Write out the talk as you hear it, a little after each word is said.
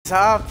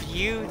up,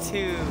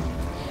 YouTube?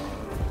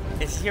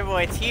 It's your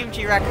boy Team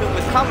G Raccoon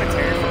with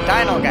commentary from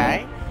Dino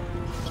Guy.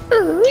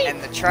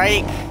 And the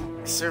trike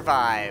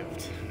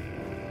survived.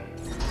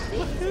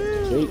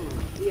 Sweet.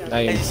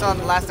 As you saw in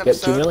the last Get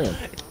episode. 2 million.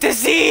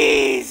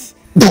 Disease!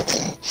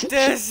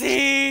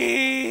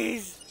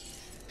 Disease!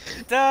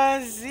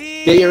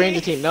 Disease! Get your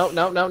ranger team. No,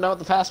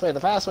 the fast way, the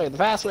fast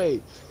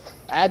way.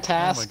 Add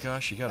task. Oh my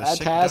gosh, you got a Add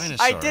sick task.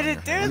 dinosaur. I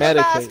didn't do the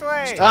Medicate. fast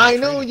way! I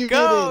know you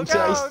Go, didn't.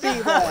 I see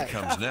go. that. What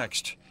comes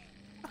next?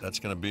 That's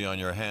gonna be on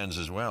your hands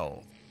as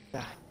well.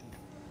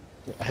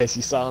 As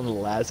you saw in the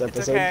last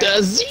episode, okay.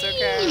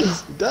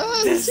 disease!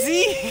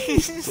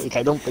 Disease! Like,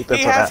 I don't think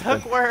that's He what has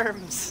happened.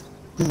 hookworms!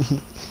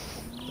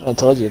 I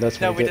told you, that's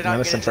why No, you we get did not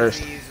medicine get first.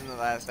 disease in the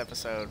last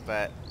episode,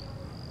 but...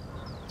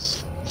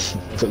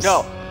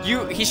 No,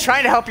 he's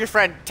trying to help your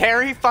friend.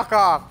 Terry, fuck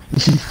off!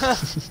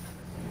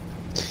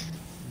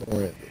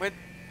 Alright.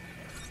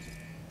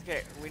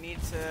 Okay,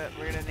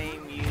 we're gonna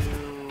name you...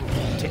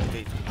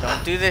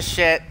 Don't do this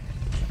shit.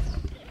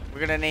 We're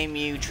gonna name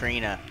you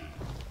Trina.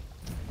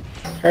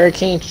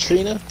 Hurricane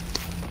Katrina?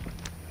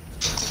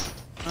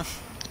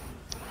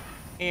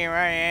 Here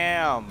I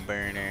am,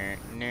 burner,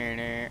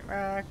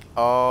 rock.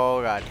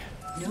 Oh god.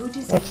 No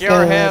disease.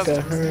 Cure him.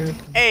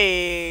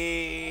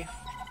 Hey. Hey.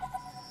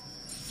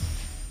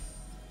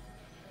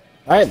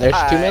 Alright,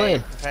 there's 2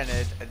 million.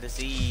 Prevented a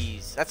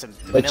disease. That's a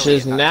Which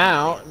is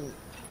now...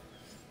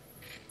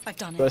 I've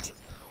done What? it.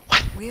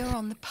 We are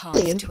on the path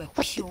to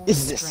a pure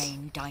is this?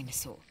 strain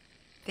dinosaur.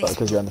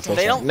 Because you're on the first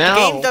They one. don't. Now,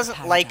 The game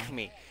doesn't like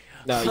me.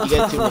 No, you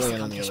get 2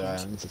 million on the other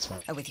islands, it's fine.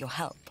 With your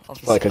help,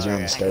 obviously. Well, because you're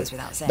on the That start. goes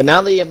without saying. But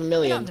now that you have a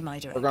million, under my we're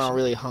direction. gonna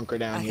really hunker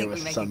down I here think we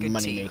with make a some good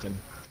money team. making.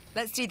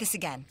 Let's do this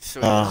again.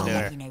 Sweet, I'll let's do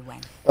let it. you know when.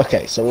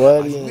 Okay, so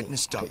what do I've you...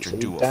 witnessed okay, Dr. so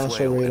do a dinosaur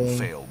flail and rating,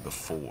 failed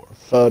before.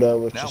 photo,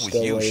 which Now is with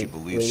still you, she late,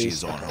 believes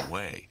she's release. on her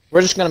way.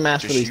 We're just gonna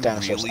mass Does release she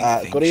dinosaurs.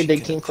 really Go to your think dig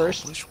she team can first.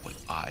 accomplish what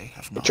I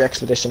have Get not? your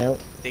expedition out.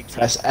 Dig team.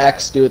 Press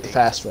X, do it the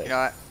fast way. You know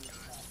what?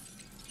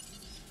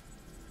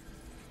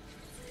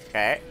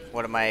 Okay.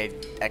 What am I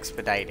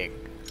expediting?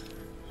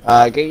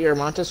 Get your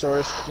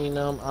Montosaurus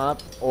genome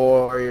up,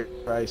 or your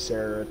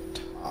Triceratops.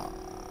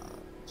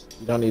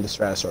 You don't need the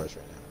Stratosaurus right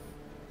now.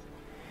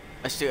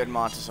 Let's do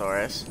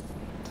Edmontosaurus.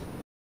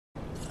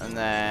 And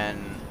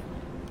then...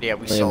 Yeah,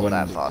 we Yeah, sold when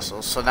that did-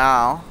 fossil. So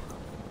now...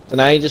 So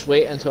now you just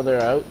wait until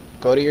they're out.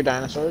 Go to your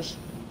dinosaurs.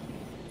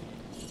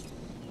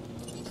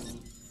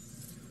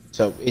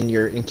 So in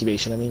your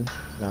incubation, I mean,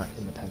 not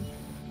in the pen.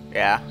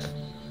 Yeah.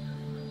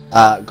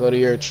 Go to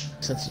your,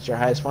 since it's your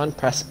highest one,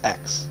 press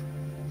X.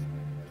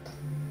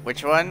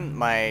 Which one?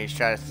 My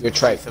Stratus... Your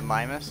trike.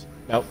 Mimus?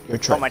 Nope, your Oh,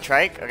 trike. my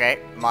trike? Okay.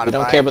 Modify. You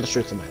don't care about the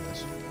Truth of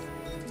Minus.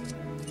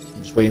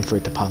 I'm just waiting for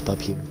it to pop up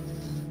here.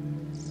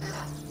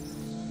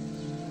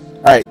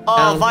 Alright.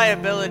 Oh,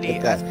 viability.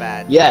 Like That's that.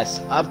 bad. Yes,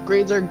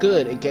 upgrades are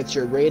good. It gets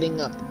your rating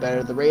up. The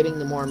better the rating,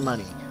 the more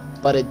money.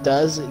 But it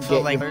does So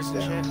get like your,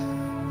 and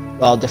shit?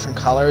 well, different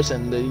colors,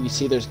 and you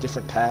see there's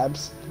different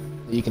tabs.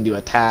 You can do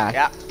attack,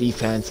 Yeah.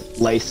 defense,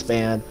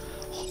 lifespan,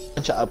 a whole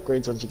bunch of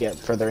upgrades once you get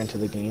further into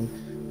the game.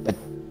 But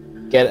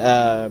get,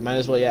 might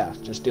as well, yeah,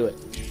 just do it.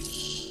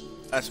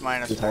 That's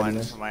minus Too 1,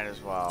 tardiness. so might as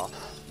well.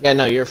 Yeah,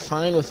 no, you're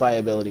fine with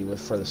viability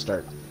for the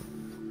start.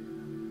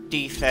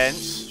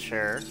 Defense,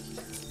 sure.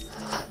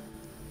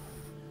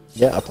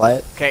 Yeah, apply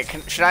it. Okay,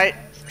 should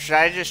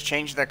I just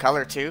change the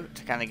color too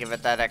to kind of give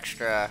it that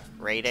extra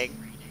rating?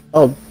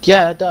 Oh,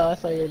 yeah, duh, I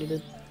thought you already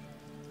did.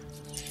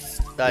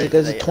 It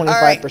does a 25%.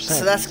 Alright,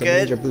 so that's it's a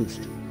good. major boost.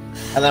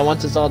 And then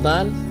once it's all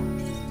done,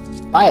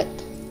 buy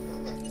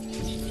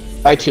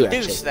it. Buy 2,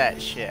 actually. Deuce that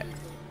shit.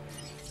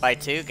 Buy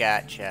 2,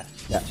 gotcha.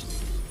 Yeah.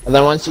 And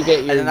then once you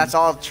get your... And then that's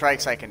all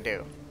trikes I can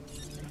do.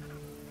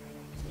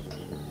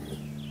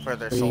 For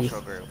their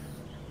social group.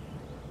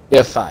 You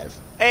have 5.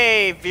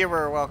 Hey,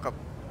 viewer, welcome.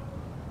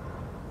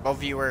 Well,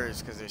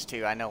 viewers, because there's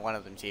 2. I know one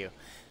of them's you.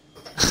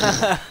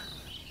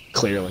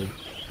 Clearly.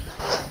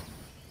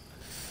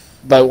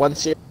 But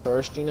once your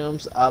first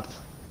genome's up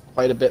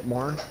quite a bit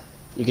more,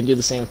 you can do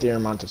the same with your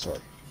Montosaur.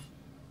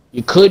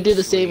 You could do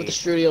the same with the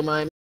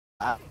Strudiomime.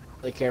 I don't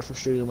really care for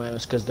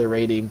Strudiomime because their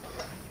rating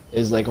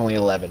is like only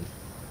 11.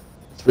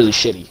 It's really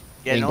shitty.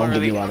 Yeah, They no don't one,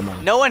 give you really, a lot of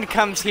money. no one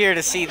comes here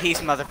to see these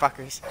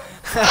motherfuckers.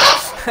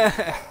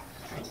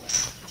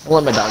 I'll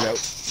let my dog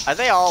out. Are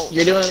they all...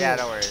 You're doing- Yeah,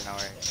 don't worry, don't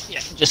worry. Yeah,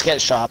 just get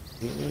shot.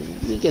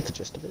 You get the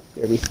gist of it,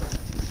 Derby.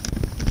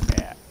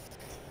 Yeah.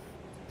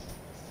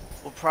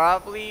 We'll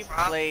probably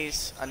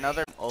place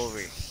another over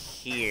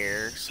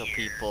here so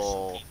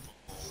people...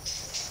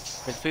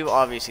 Because people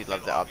obviously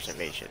love the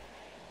observation.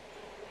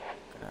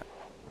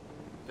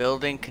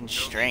 Building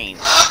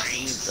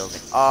constraints.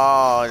 Building.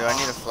 Oh, do I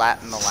need to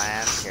flatten the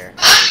land here?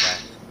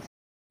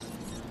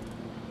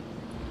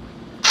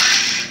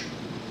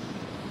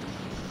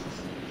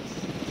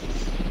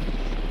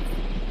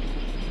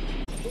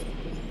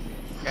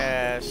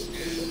 Guests.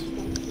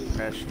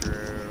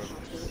 Restroom.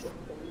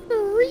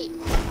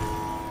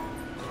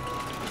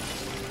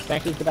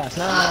 Back to the past.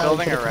 No,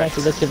 Building you a should've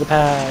connected this to the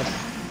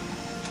past.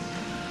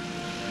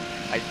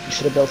 I You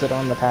should have built it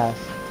on the path.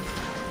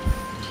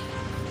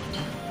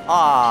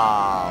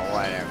 Aw,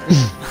 whatever.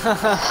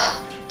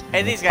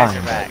 Hey, these guys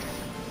are back.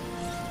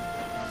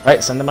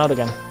 Right, send them out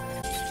again.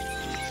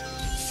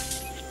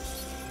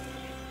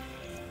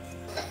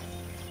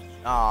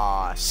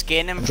 Aw,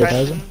 skin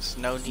impressions,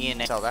 no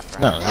DNA. Sell that for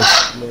No,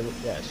 it's literally,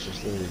 yeah, it's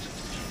just literally.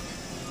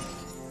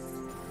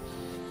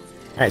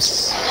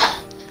 Nice.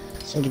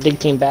 Send your dig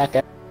team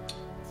back.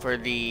 For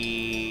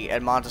the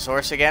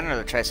Edmontosaurus again, or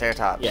the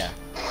Triceratops? Yeah.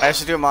 I have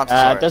to do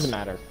Edmontosaurus. It doesn't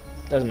matter.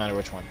 Doesn't matter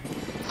which one.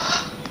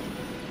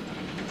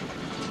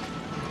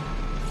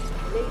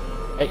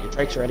 Hey, your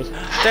trikes are ready.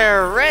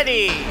 They're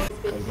ready!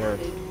 They're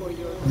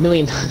a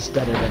million times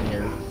better than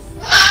your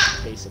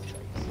basic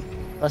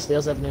trikes. Plus, they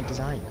also have a new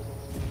design.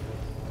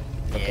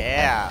 Look at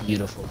Yeah. that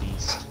beautiful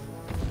beast.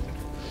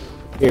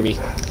 Here be.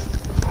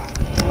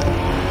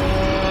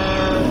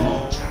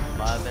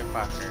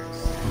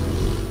 Motherfuckers.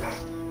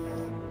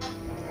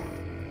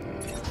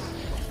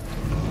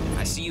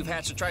 I see you've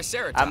hatched a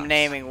Triceratops. I'm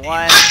naming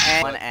one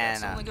But that's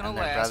Anna only gonna and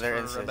their last brother for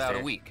and sister. about a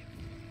week.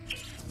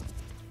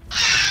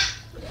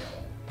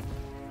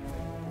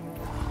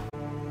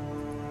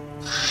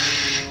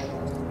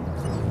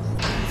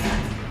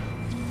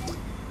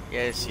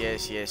 Yes,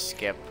 yes, yes,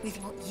 Skip. With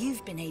what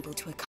you've been able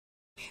to accomplish,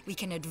 we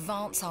can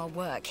advance our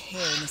work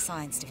here in the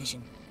science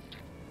division.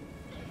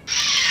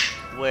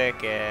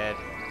 Wicked.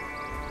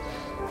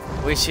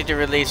 We just need to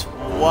release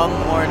one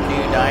more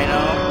new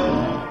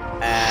dino,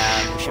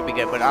 and we should be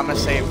good. But I'm gonna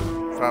save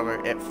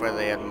probably it for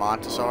the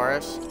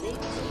Edmontosaurus.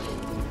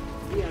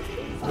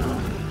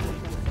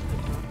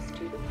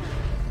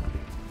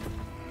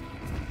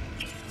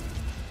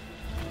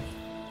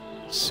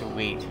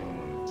 Sweet.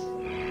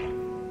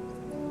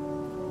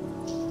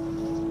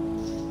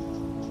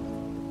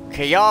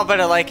 Okay, y'all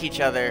better like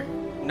each other.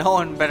 No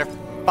one better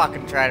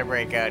fucking try to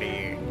break out of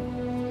here.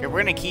 Okay, we're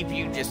gonna keep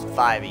you just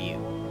 5 of you.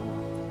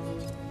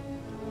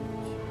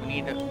 We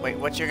need to wait.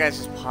 What's your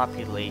guys'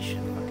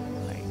 population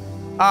looking like?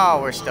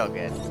 Oh, we're still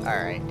good.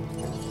 All right.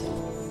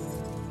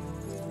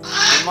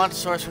 The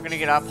Montosaurus, we're gonna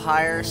get up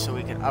higher so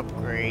we can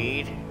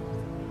upgrade.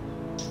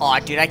 Oh,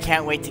 dude, I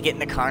can't wait to get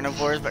into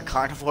carnivores, but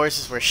carnivores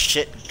is where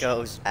shit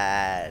goes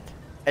bad.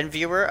 And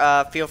viewer,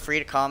 feel free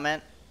to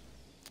comment.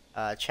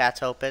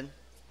 Chat's open.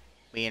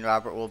 Me and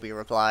Robert will be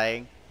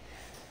replying.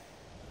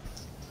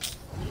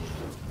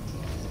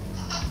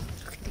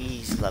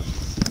 These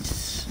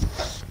lovelies.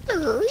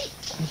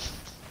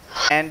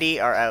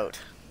 Andy are out.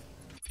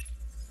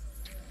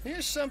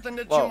 Here's something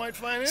that Whoa. you might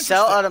find interesting.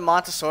 Sell out a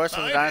Montosaurus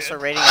with a dinosaur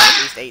rating of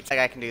at least 8. I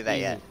think I can do that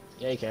yet.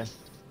 Yeah, you can.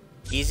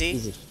 Easy?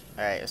 Easy.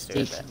 Alright, let's do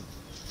it then.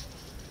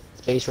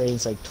 Space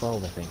rating's like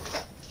 12, I think.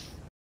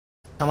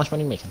 How much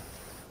money are you making?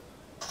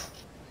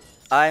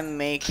 I'm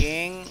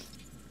making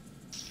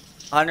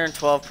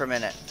 112 per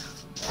minute.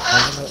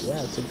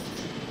 Yeah, it's a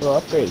little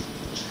upgrade.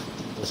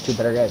 Those two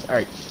better guys.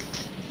 Alright.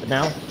 But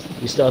now,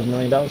 you still have $1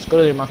 million. Go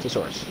to your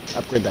Montosaurus.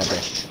 Upgrade that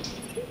bitch.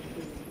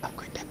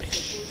 Upgrade that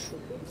bitch.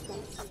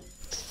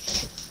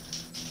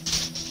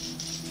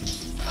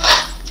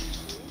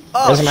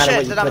 Oh Doesn't matter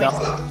shit, what you did I put make...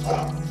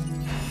 up.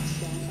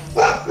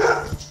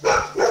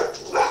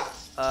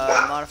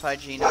 Modified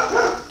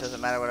genome. Doesn't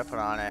matter what I put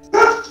on it.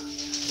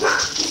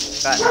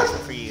 Got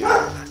nothing for you.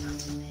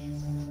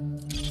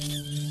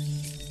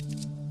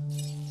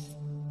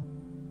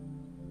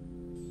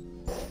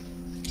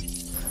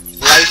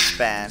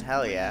 Lifespan,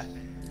 hell yeah.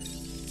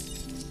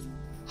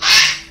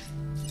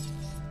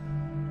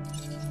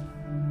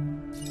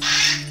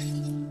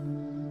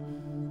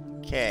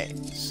 Okay,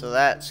 so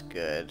that's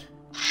good.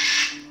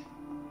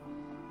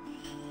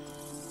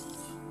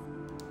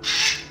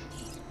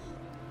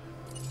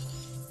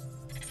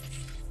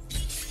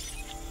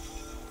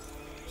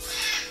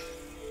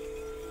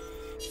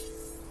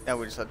 Now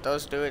we just let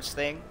those do its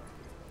thing.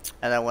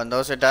 And then when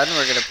those are done,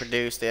 we're going to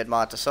produce the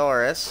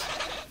Edmontosaurus.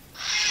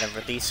 Then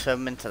release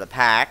him into the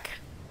pack.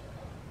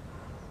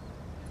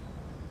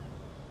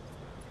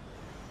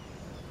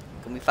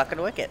 Gonna be fucking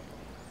wicked.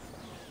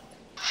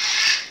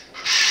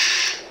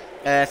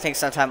 And I think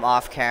sometime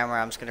off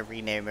camera, I'm just going to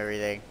rename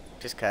everything.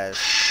 Just cause.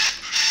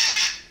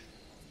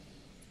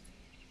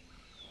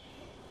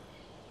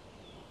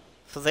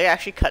 So they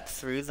actually cut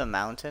through the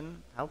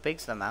mountain? How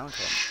big's the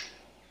mountain?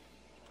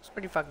 It's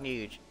pretty fucking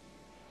huge.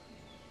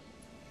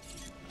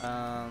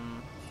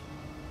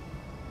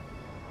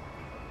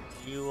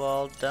 You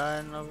all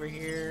done over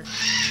here?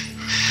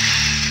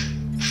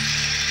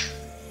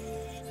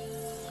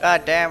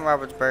 God damn,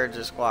 Robert's birds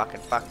are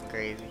squawking fucking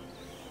crazy.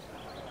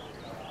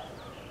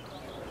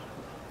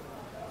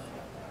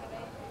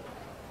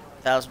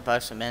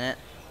 $1,000 a minute.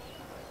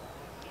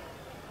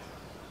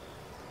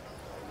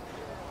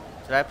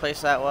 Did I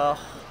place that well?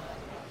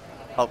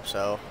 Hope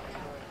so.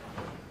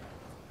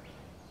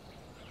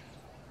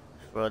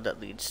 Road that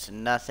leads to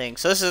nothing.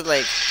 So this is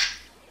like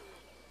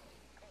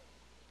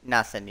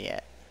nothing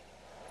yet.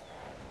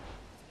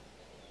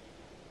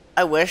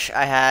 I wish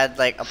I had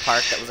like a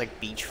park that was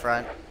like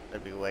beachfront.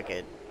 That'd be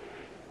wicked.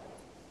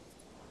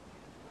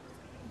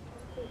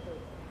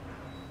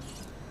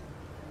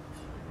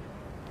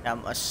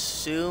 I'm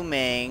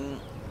assuming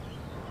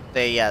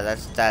they, yeah,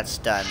 that's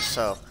done.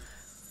 So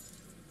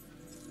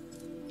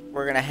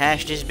We're gonna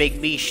hash this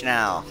big beast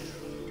now.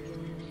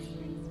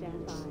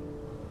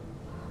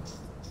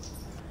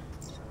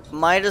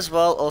 Might as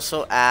well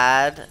also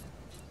add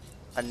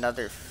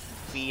another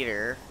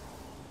feeder.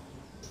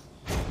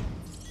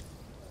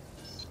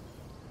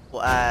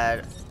 We'll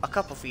add a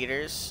couple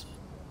feeders.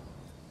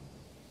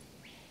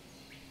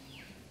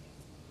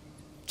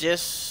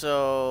 Just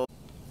so,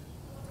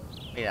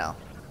 you know,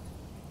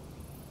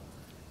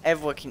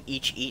 everyone can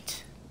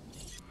eat.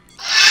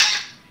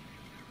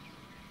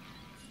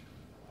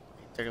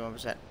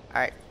 31%.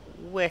 Alright,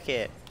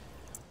 wicked.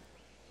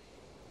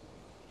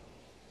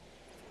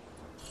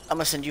 I'm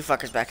gonna send you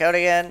fuckers back out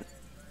again.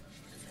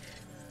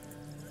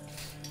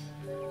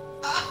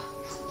 I'm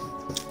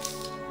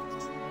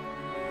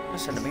gonna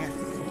send them here.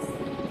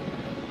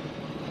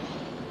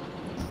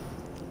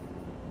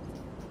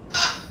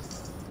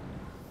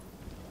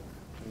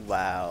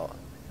 Wow.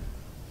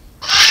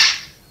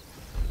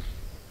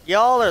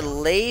 Y'all are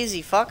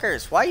lazy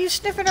fuckers. Why are you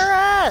sniffing her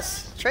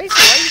ass? Tracy,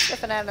 why are you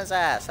sniffing at his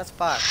ass? That's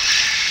fucked.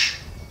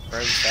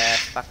 Gross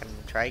ass fucking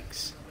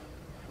trikes.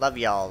 Love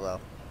y'all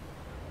though.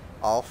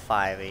 All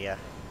 5 of you.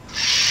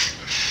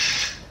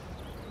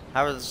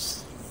 How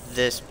is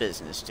this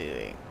business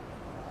doing?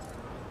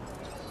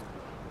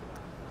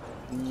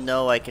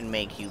 No, I can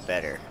make you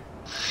better.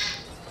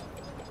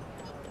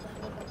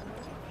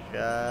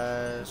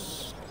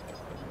 Just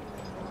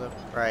the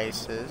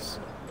prices.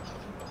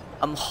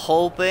 I'm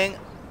hoping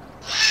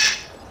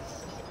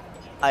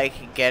I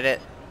could get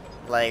it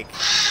like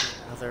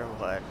other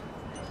what?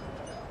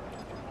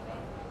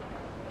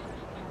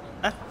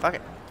 Fuck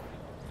it.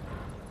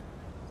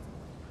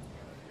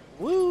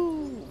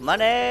 Woo!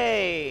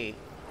 Money!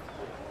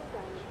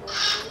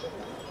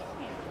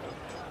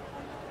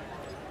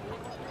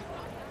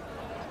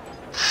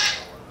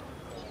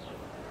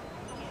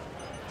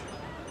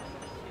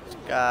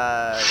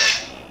 Got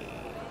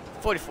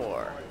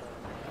 44.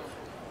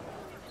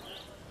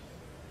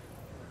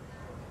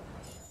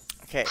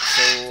 Okay,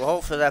 so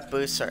hopefully that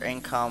boosts our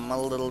income a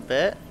little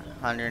bit.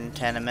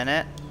 110 a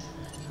minute.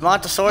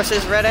 Montosaurus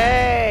is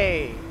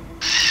ready!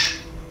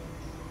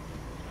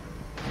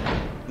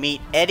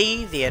 Meet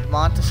Eddie the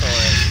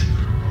Edmontosaurus.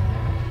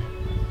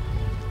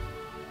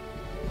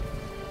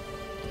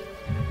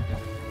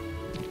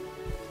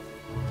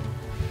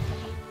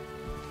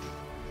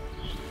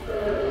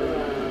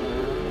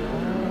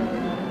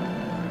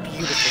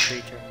 Beautiful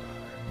creature.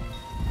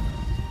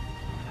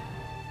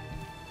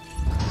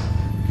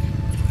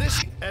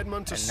 This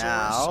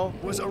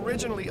Edmontosaurus was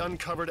originally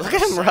uncovered look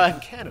at him run. in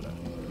Canada.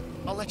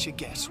 I'll let you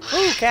guess.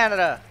 Ooh,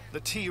 Canada! The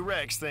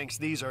T-Rex thinks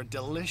these are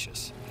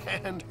delicious.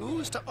 And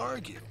who's to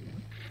argue?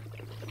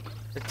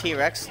 The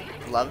T-Rex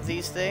love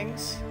these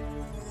things?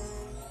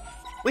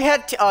 We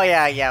had oh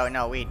yeah,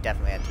 no, we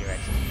definitely had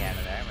T-Rex in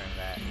Canada, I remember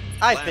that.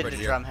 I've been to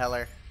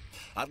Drumheller.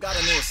 I've got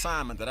a new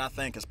assignment that I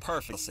think is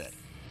perfect set.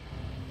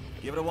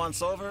 Give it a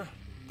once over,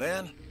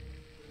 then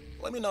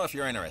let me know if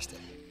you're interested.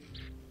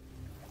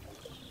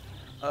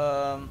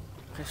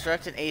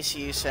 Construct an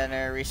ACU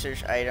center,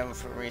 research item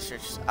for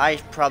research. I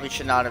probably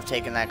should not have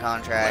taken that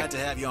contract. Glad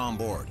to have you on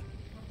board.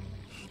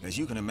 As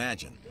you can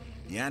imagine,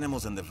 the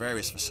animals in the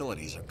various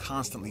facilities are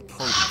constantly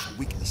probing for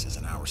weaknesses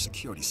in our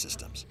security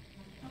systems.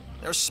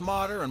 They're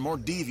smarter and more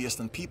devious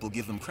than people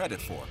give them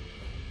credit for.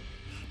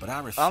 But I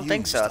refuse don't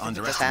think so. to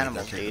underestimate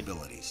their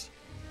capabilities.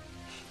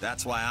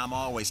 That's why I'm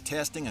always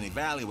testing and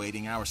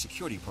evaluating our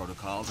security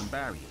protocols and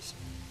barriers.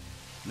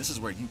 And this is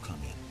where you come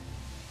in.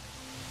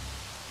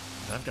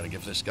 I've got to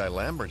give this guy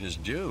Lambert his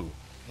due.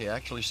 He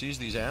actually sees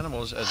these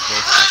animals as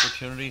both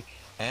opportunity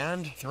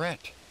and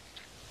threat.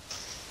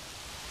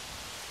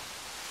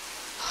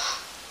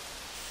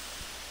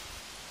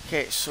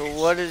 Okay, so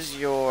what is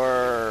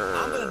your...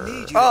 I'm gonna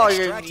need you to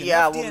extract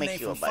yeah, enough we'll DNA make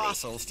you a from buddy.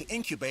 fossils to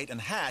incubate and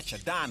hatch a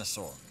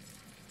dinosaur.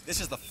 This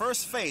is the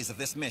first phase of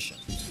this mission.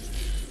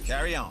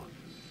 Carry on.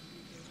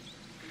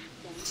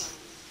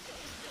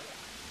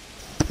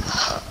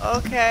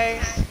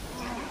 Okay.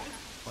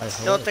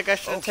 Don't think I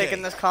should have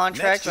taken this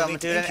contract, but I'm gonna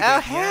do it.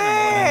 Oh,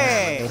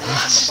 hey!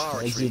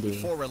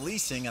 Before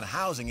releasing and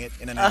housing it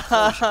in an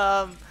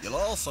enclosure. You'll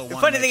also The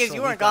want funny to thing make is, sure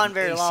you we've weren't got gone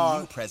very an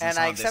long, ACU presence and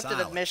I on this accepted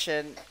island.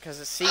 admission because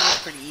it seemed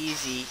pretty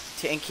easy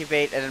to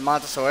incubate an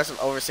Edmontosaurus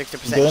with over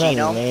 60% Doing it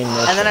genome, main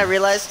and then I mission.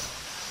 realized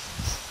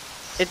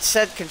it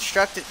said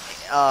constructed.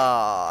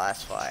 Oh,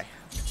 that's why.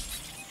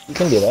 You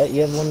can do that.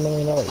 You have $1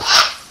 million.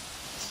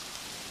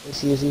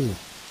 It's easy.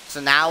 So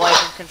now I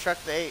can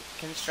construct the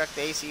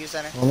ACU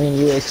center. I mean,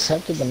 you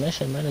accepted the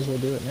mission. Might as well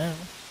do it now.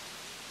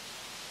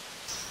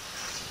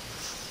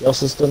 You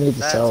also still need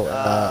to sell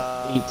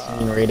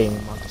 18 rating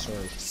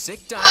Montosaurus.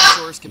 Sick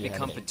dinosaurs can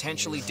become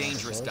potentially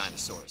dangerous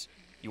dinosaurs.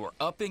 You are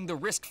upping the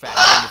risk factor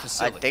in the I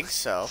facility. think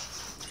so.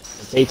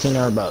 It's 18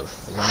 or above.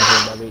 As long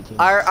as you're above 18.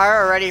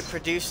 I already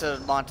produced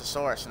a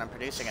Montosaurus, and I'm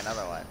producing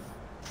another one.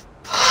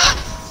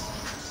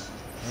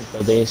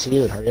 Build the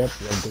ACU. Hurry up.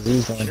 You have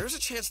disease going. There's a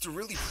chance to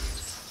really...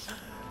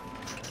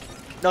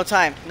 No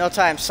time, no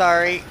time.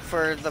 Sorry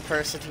for the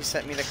person who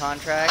sent me the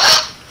contract.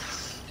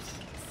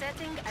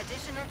 Setting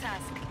additional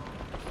task.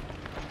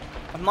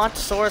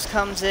 Montosaurus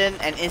comes in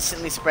and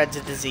instantly spreads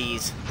a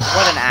disease.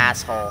 What an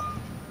asshole.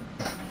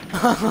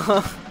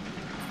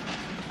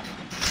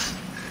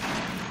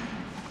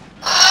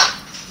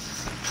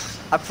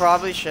 I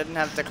probably shouldn't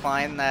have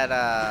declined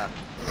that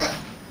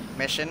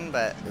mission,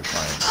 but You're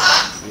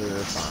fine. You're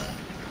fine.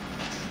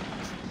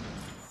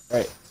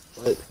 Right.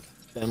 But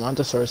the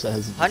Montosaurus that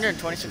has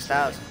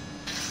 126,000.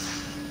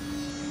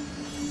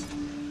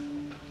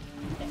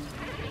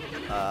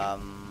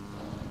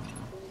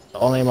 The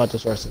only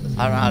Montosaurus in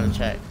the I don't know how to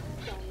check.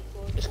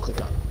 just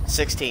click on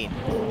 16.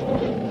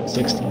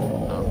 16.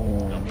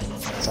 Oh,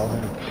 that's all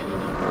him.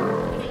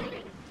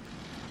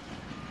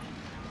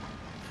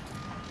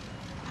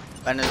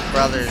 And his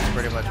brother is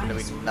pretty much going to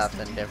be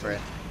nothing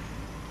different.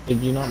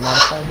 Did you not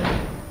modify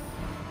him?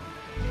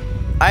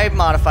 I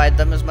modified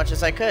them as much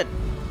as I could.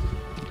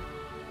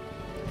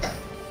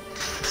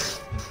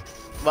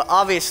 But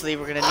obviously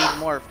we're going to need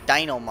more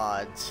dino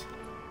mods.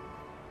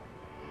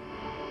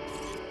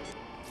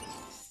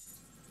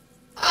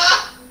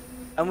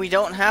 And we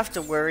don't have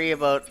to worry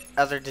about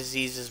other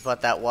diseases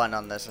but that one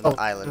on this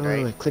island,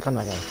 right? Wait. Click on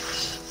that guy.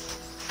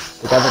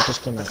 The guy that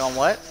just came out. Click on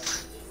what?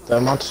 The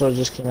Montosaurus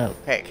just came out.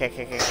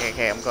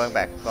 Okay. I'm going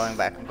back. I'm going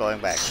back.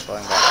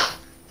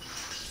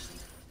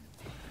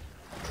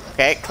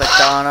 Okay,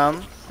 clicked on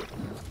him.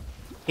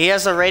 He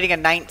has a rating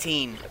of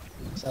 19.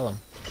 Sell him.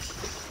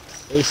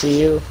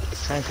 ACU,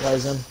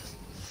 tranquilize him,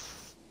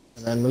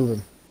 and then move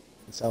him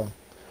and sell him.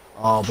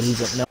 Oh, but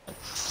he's no,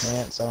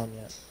 can't sell him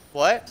yet.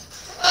 What?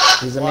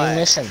 He's the Why? main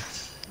mission,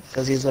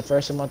 because he's the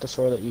first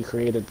Montosaur that you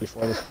created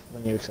before this,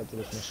 when you accepted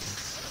this mission,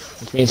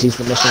 which means he's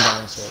the mission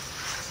dinosaur.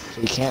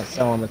 So you can't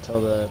sell him until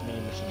the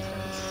main mission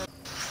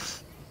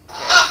starts.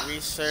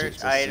 Research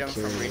So item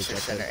from security,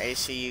 research okay. center.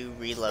 ACU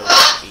reload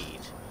speed.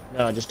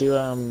 No, just do your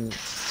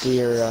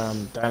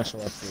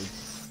dinosaur upgrades.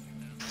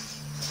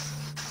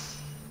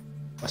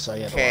 I saw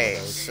you had a lot Okay,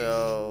 of those.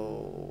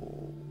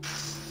 so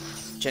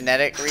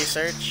genetic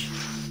research.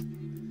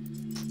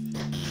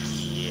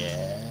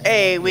 Yeah.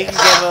 Hey, we can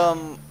give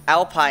him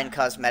alpine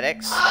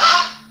cosmetics.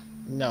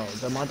 No,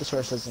 the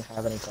Montosaurus doesn't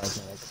have any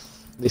cosmetics.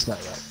 At least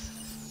not yet.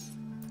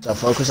 So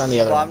focus on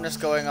the other Well, one. I'm just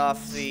going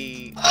off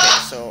the. Okay,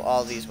 so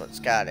all these ones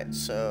got it.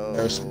 So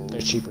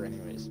They're cheaper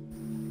anyways.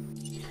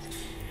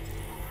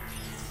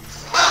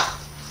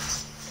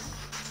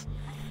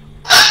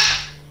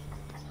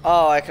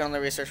 oh, I can only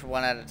research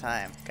one at a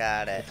time.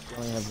 Got it. You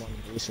only have one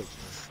research.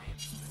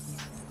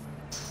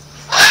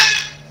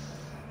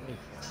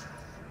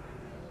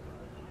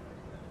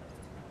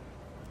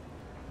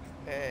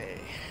 Okay.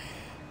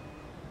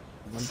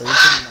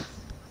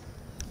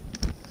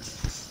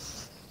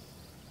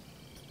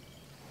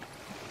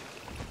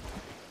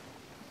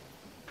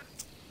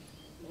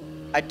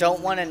 I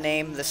don't want to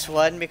name this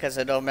one because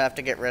I know I'm gonna have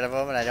to get rid of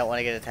them, and I don't want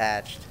to get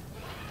attached.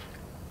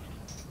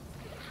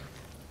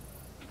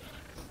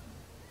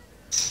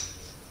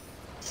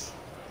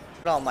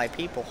 Look at all my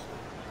people.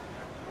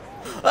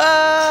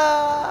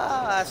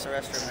 Ah, that's the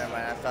restroom. Never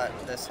mind. I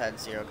thought this had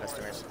 0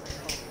 customers.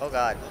 Oh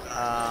God.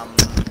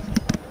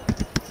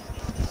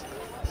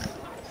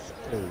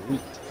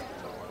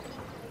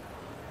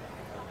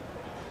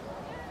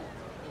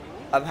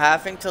 I'm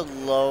having to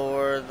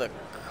lower the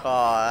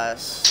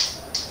cost.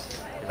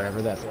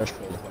 Whatever that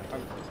threshold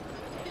is.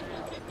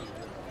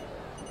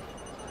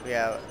 We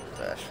have a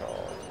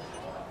threshold.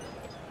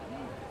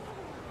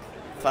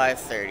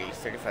 $5.30,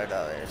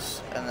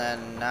 $35. And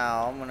then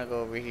now I'm gonna go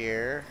over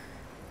here.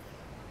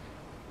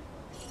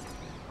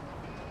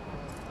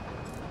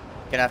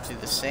 Gonna have to do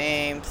the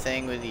same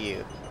thing with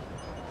you.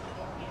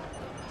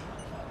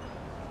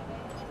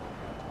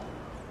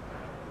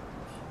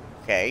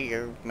 Okay,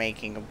 you're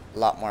making a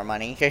lot more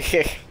money.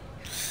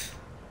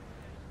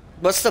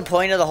 What's the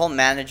point of the whole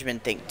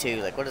management thing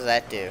too? Like, what does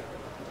that do?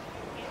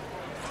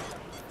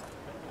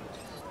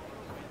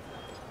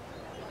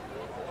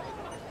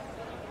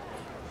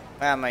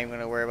 I'm not even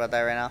gonna worry about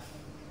that right now.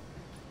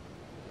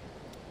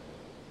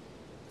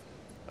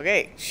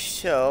 Okay,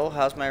 so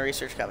how's my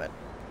research coming?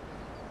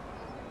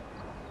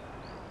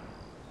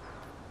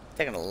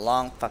 Taking a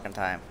long fucking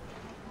time.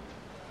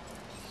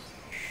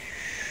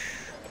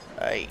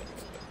 Right.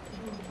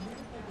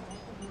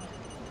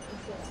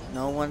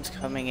 No one's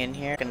coming in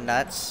here. Fucking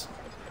nuts.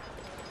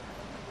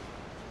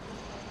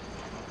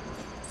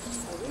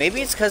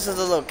 Maybe it's because of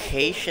the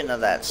location of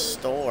that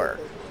store.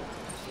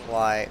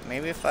 Why?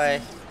 Maybe if I...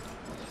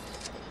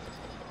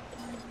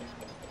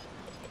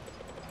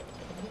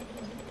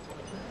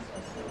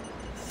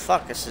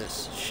 Fuck, this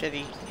is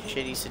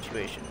shitty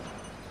situation.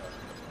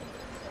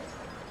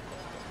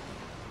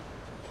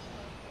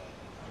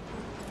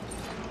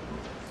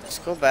 Let's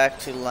go back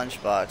to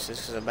lunch boxes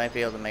because I might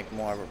be able to make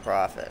more of a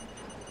profit.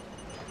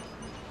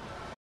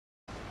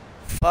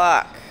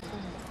 Fuck.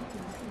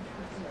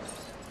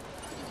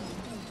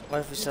 What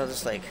if we sell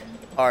this like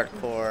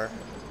hardcore?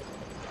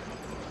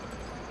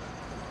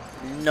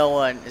 No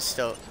one is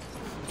still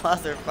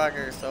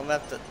motherfucker. So I'm gonna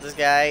have to, this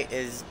guy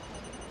is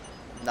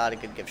not a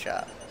good gift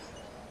shop.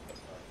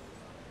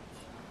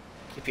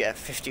 Keep you at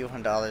 $51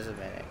 a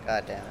minute.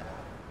 God damn it.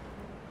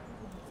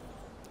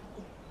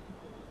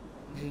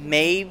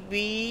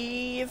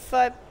 Maybe if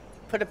I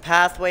put a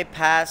pathway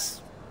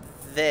past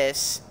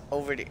this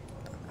over to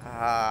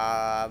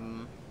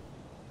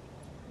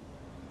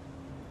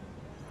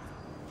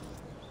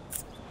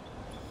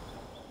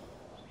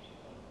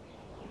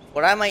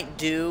what I might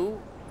do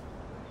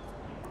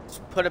is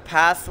put a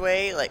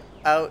pathway like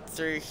out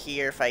through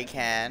here if I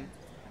can,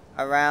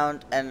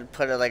 around, and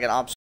put a, like an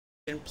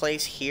observation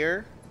place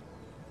here.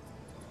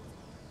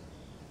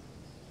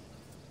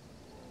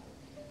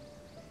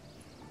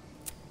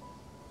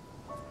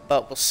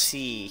 But we'll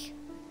see.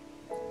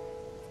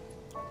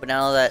 But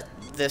now that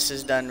this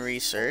is done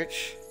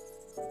research,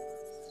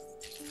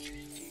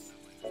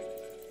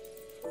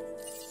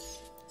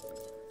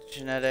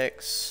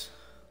 genetics.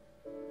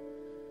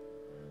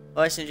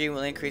 Poison gene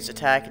will increase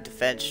attack and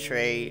defense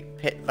trait.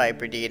 Pit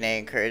viper DNA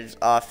encourages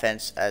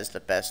offense as the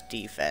best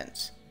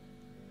defense.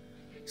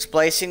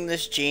 Splicing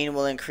this gene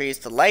will increase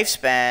the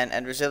lifespan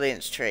and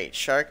resilience trait.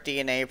 Shark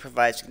DNA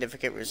provides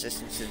significant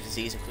resistance to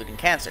disease, including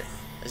cancer.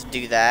 Let's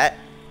do that.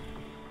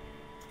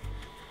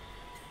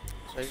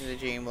 Splicing the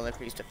gene will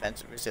increase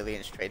defense and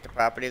resilience trait. The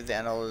property of the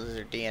animal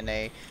lizard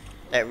DNA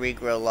that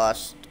regrow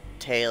lost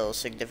tails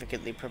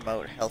significantly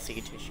promote healthy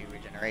tissue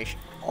regeneration.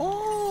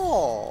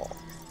 Oh!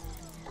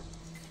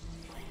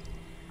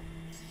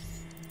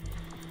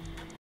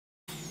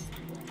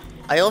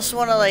 I also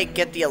want to like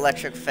get the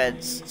electric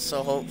fence,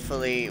 so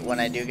hopefully when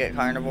I do get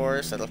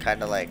carnivores, it'll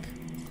kind of like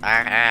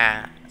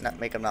not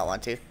make them not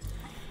want to.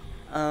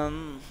 So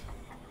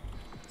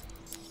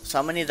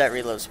I'm gonna need that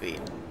reload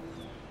speed.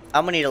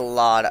 I'm gonna need a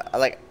lot of,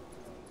 like,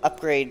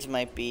 upgrades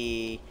might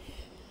be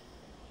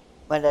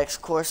my next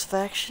course of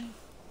action.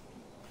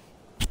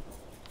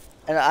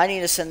 And I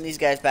need to send these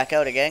guys back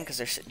out again because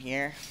they're sitting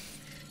here.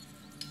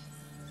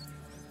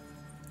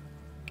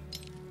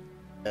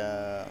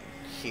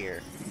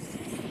 Here.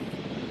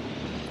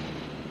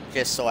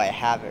 Just so I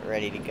have it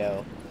ready to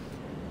go.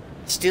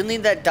 Still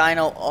need that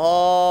dino.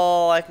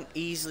 Oh, I can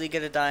easily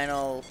get a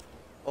dino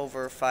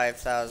over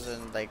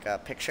 5,000, like a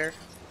picture.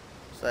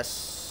 So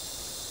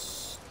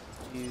let's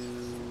do.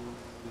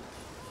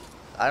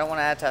 I don't want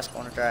to add task. I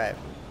want to drive.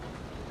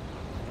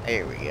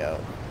 There we go.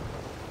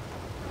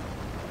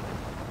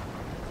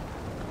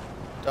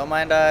 Don't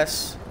mind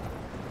us.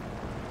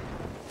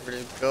 We're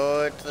just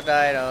going to the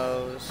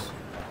dinos.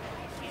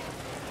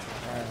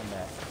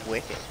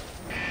 Wicked.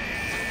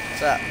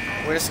 What's up?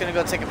 We're just gonna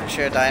go take a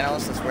picture of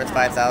dinos that's worth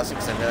 5,000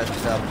 because I realized we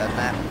still haven't done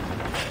that.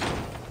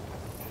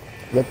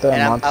 Get the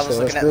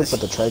Montesaurus group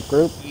with the trike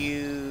group.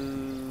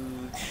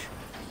 Huge.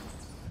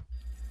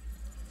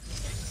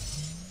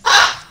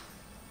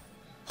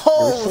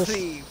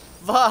 Holy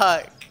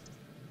fuck!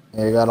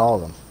 Yeah, you got all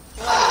of them.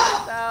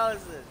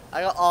 1,000.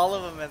 I got all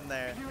of them in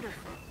there.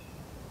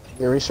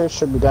 Your research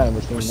should be done,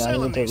 which means now you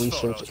need to these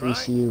research photos, right?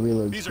 ECU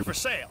reload These are for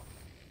speed. sale.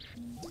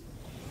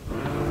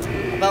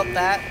 About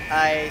that,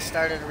 I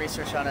started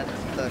research on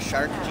the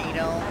shark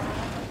genome.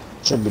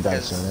 Should be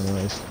done soon,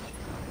 anyways.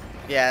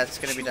 Yeah, it's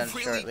gonna be done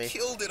really shortly.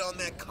 Killed it on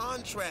that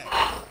contract.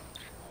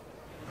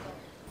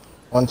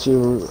 Once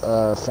you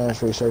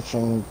finish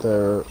researching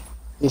the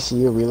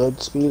ECU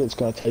reload speed, it's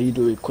going to tell you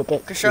to equip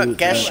it. Construct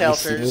guest ECU.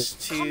 shelters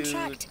to.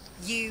 Contract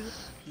you,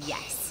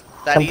 yes.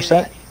 That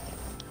 10%?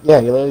 Yeah,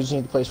 you literally just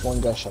need to place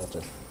one guest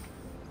shelter.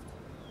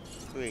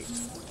 Sweet.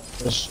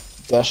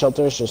 Just guest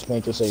shelters just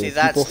make it so See, your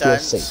that's people feel done.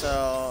 safe.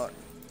 So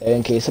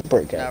In case of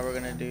breakout. now we're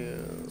gonna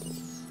do.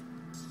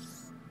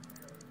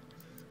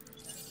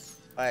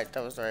 Alright,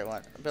 that was the right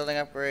one. Building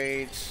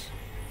upgrades.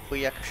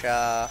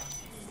 Booyakasha.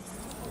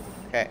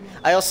 Okay.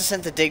 I also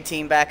sent the dig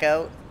team back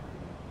out.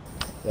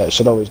 Yeah, it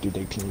should always do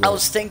dig team. I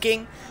was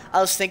thinking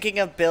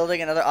of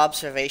building another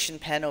observation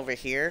pen over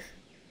here,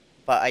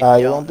 but I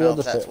You don't won't be know able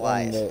if to that's fit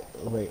one wise. that,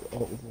 wait,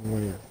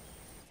 where?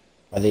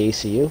 By the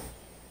ECU?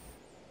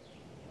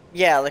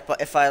 Yeah, like,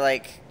 but if I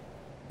like,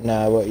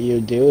 No, what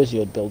you do is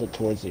you'll build it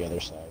towards the other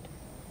side.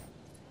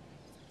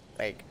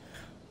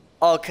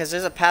 oh, because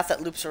there's a path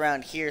that loops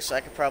around here, so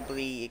I could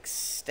probably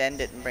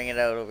extend it and bring it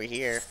out over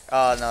here.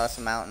 Oh no, that's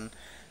a mountain.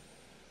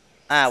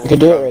 Ah, we'll could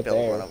do it probably right build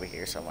there. one over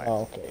here somewhere.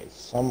 Oh, okay,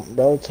 some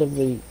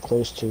relatively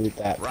close to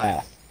that Right.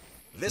 path.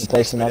 This Place next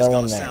bit is another one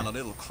gonna there. sound a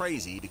little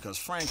crazy because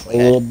A frankly,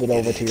 little bit it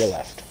over to is. your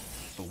left.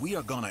 But we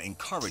are gonna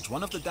encourage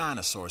one of the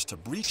dinosaurs to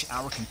breach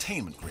our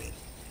containment grid.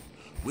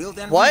 We'll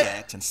then What?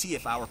 react and see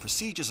if our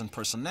procedures and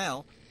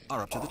personnel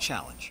are up to the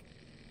challenge.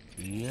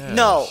 Yes.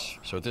 No,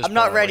 So at this I'm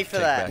not point, I'd ready like to for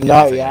take that. back No,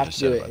 everything you I have just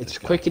to do said it. about It's this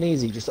guy. quick and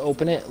easy. Just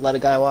open it, let a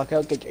guy walk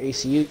out, get your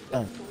ACU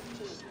done.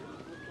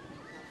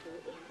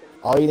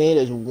 All you need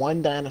is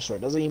one dinosaur.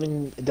 It doesn't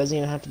even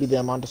have to be the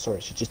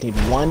Montesaurus. You just need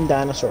one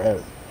dinosaur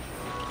out.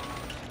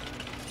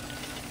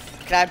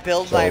 Can I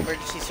build So- my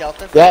emergency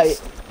shelter Yeah,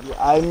 first?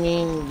 I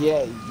mean,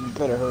 yeah, you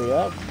better hurry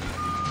up.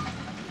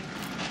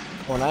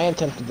 When I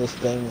attempted this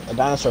thing, a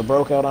dinosaur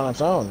broke out on its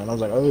own, and I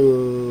was like,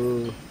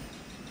 oh.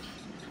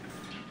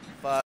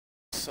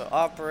 So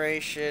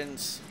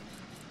operations.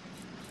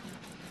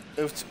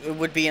 It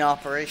would be an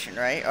operation,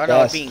 right? Or no,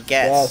 Yes, it'd be in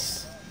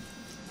guests.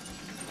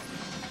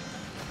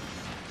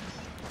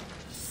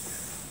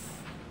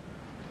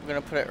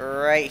 gonna put it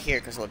right here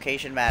because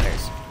location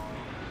matters.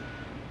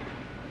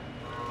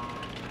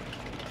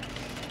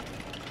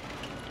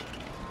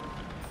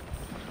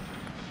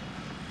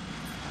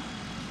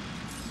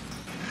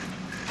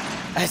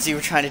 As you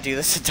were trying to do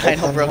this, a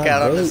dino broke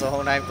out on his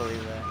own. I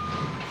believe that.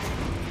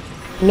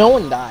 No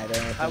one died or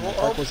anything. I will The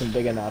park wasn't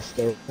big enough.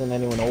 There wasn't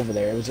anyone over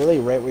there. It was really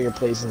right where you're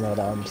placing that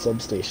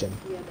substation.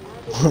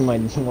 One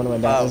of my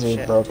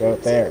dinosaurs broke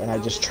out there, and I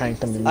just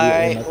tranked them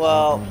immediately. Alright,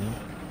 well,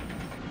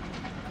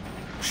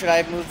 should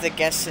I move the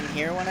guests in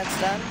here when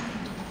it's done?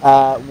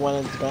 When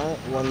it's done,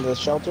 when the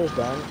shelter's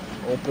done,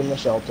 open the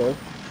shelter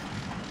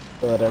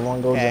so that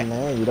everyone goes in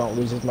there and you don't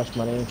lose as much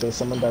money in case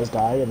someone does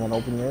die, and then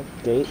open your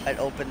gate. I'd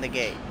open the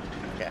gate.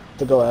 Okay.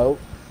 To go out.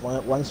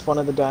 Once one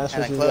of the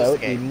dinosaurs is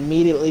out, you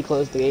immediately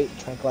close the gate,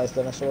 tranquilize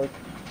the dinosaur,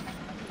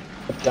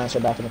 put the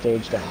dinosaur back in the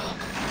cage, done.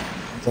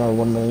 It's another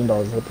 $1 million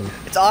open.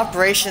 It's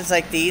operations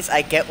like these,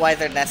 I get why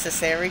they're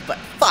necessary, but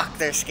fuck,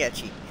 they're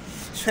sketchy.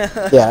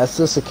 Yeah, it's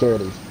the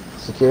security.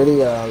 The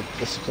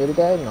security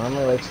guy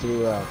normally likes to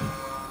do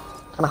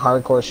kind of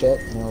hardcore shit,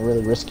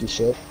 really risky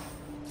shit.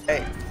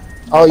 Hey.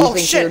 Oh, you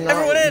think shit, you're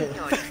not,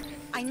 everyone in!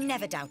 I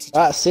never doubted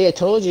you. See, I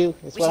told you.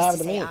 That's Which what is happened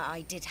to say, me.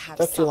 I did have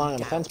Took too some long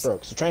and the fence doubt.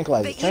 broke, so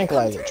tranquilize it, But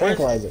tranquilize it,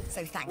 tranquilize it.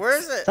 So thanks. Where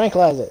is it?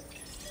 Tranquilize it.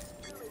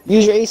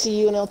 Use your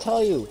ACU and it'll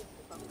tell you.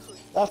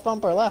 Left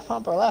bumper, left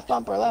bumper, left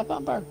bumper, left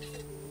bumper.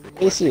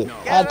 ACU,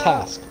 add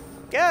task.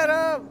 Get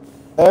him!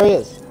 There he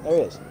is, there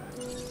he is.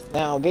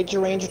 Now, get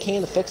your ranger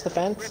team to fix the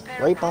fence,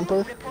 right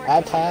bumper,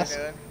 add task,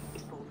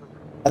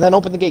 and then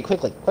open the gate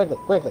quickly, quickly,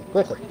 quickly,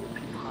 quickly.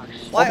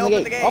 Why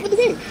open the gate? Open the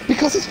gate!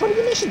 Because it's part of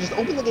the mission, just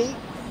open the gate.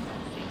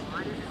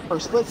 For a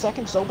split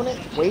second, just open it,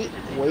 wait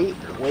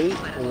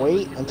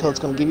until it's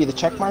going to give you the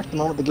check mark the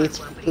moment the gate's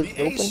completely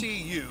The open.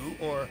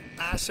 ACU, or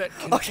Asset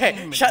Okay,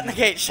 Containment shut the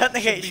gate, Unit, shut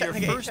the gate, should be shut your the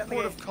gate, first shut the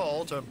port gate. of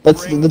call to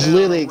That's bring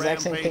literally down the a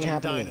exact same thing rampaging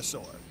happening.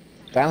 dinosaur.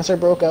 Dinosaur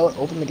broke out,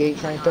 open the gate,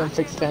 trying to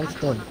fix the fence,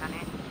 done.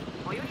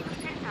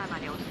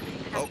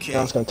 Okay.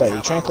 Now it's going to tell you,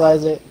 have our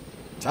tranquilize it,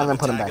 Time and then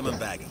to put him tag back and in.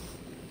 bag him.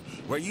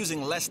 We're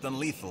using less than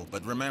lethal,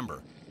 but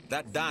remember,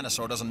 that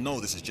dinosaur doesn't know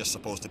this is just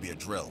supposed to be a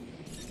drill.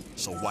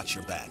 So watch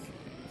your back.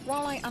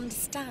 While I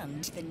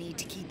understand the need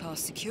to keep our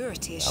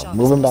security as sharp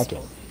Move as him back in.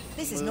 possible,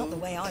 this is not the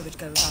way I would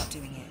go about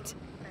doing it.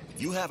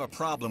 You have a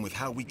problem with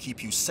how we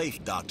keep you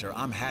safe, Doctor.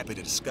 I'm happy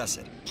to discuss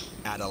it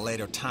at a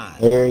later time.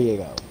 There you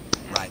go.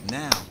 Right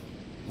now,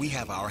 we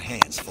have our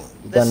hands full.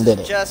 This Done did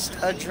is it. just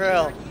a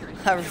drill.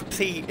 I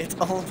repeat, it's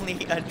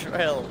only a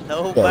drill.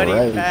 Nobody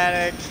right.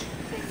 panic.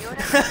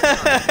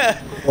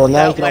 Well,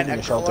 now you That can went open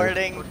the shelter.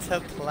 according to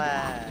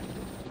plan.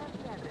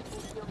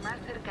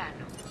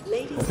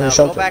 Open Now the go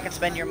shelter. back and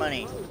spend your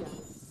money.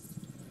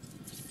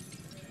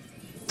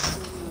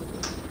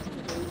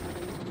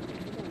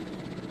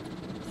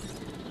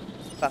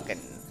 Fucking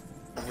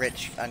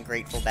rich,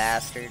 ungrateful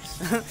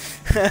bastards.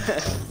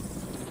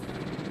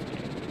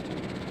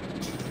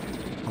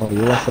 Oh,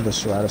 you went for the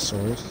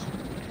Ceratosaurus?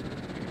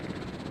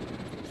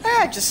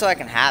 Just so I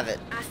can have it.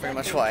 That's pretty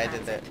much why I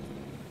did that.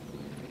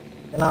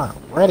 You're not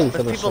ready for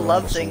But the people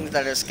love Ceratosaurus. things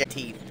that are scared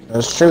teeth.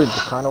 That's true. The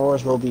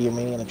carnivores will be your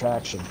main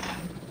attraction.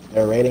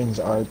 Their ratings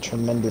are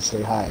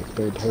tremendously high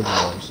compared to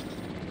herbivores.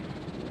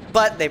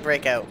 But they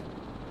break out.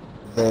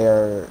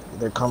 Their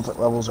comfort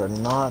levels are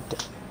not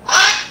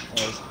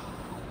as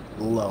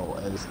low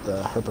as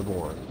the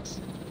herbivores.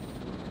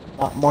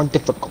 Not more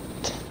difficult.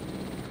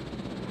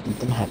 Keep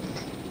them happy.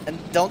 And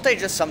don't they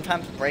just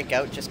sometimes break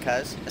out just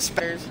cause?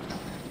 Especially.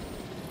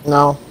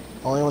 No,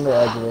 only when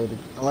they're aggravated.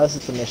 Unless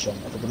it's a mission.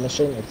 If it's a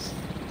mission, it's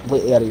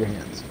completely out of your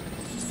hands.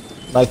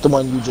 Like the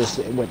one you just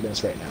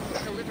witnessed right now.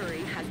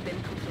 Delivery has been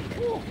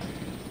completed.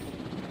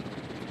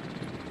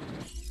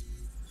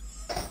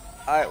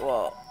 Alright,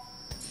 well.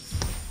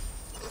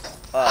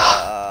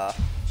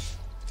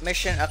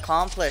 Mission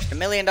accomplished. $1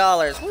 million.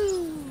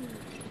 Woo!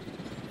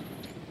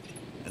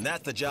 And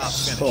that's the job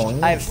finished. So,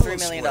 I have $3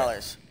 million.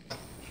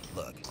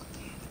 Look.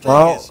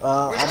 well, we're still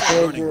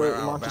upgrade learning your where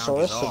our Montosaurus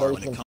boundaries so are that you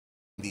when it can comes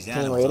to these team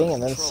animals rating under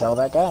and then control. sell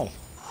that guy.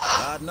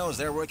 God knows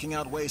they're working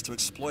out ways to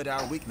exploit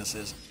our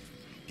weaknesses.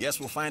 Guess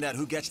we'll find out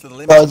who gets to the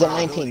limit Well, of it's at our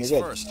 19, abilities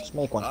you're good. first. Just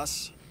make one.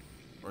 Us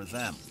or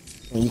them.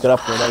 I mean, you could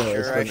upgrade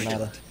anyways, Sure, it doesn't I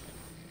matter.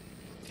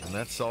 And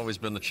that's always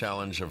been the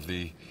challenge of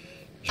the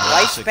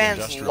Jurassic Lifespan's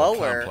industrial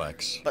lower,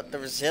 complex. but the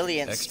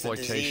resilience to disease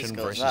Exploitation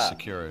goes versus up.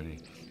 security.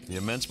 The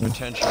immense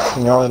potential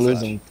And you're only for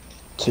losing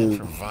two,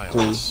 for three,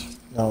 violence.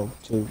 no,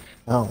 two,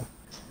 no.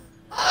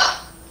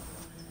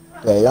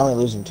 Yeah, you're only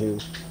losing two.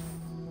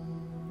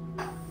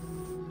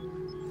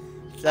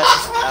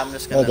 I'm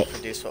just gonna Okay.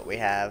 produce what we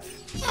have.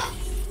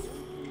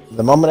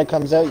 The moment it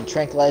comes out, you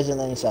tranquilize it and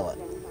then you sell it.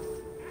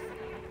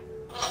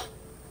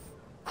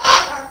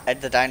 And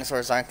the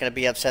dinosaurs aren't gonna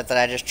be upset that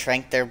I just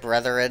tranked their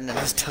brethren and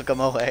just took them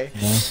away.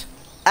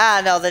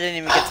 Ah, no, they didn't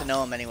even get to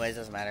know him anyways.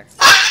 Doesn't matter.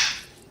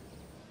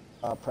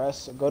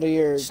 Press, go to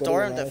your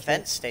Store and management.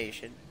 defense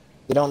station.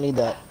 You don't need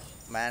that.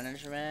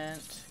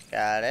 Management.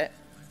 Got it.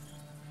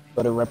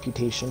 Go to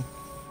reputation.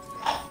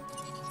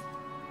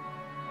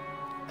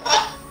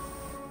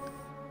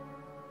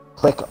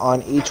 Click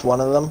on each one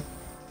of them.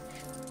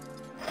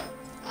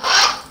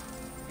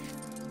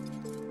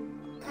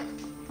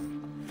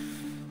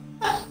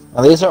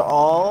 Now these are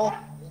all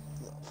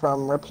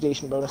from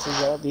reputation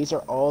bonuses. These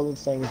are all the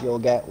things you'll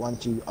get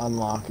once you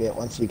unlock it,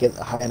 once you get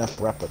a high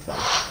enough rep with them.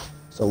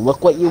 So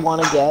look what you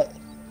want to get,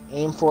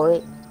 aim for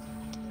it,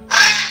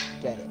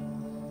 get it.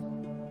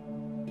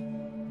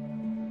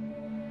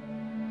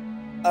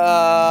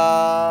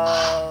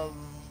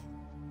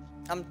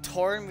 I'm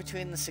torn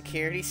between the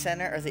security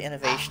center or the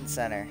innovation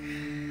center.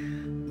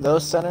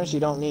 Those centers you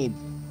don't need.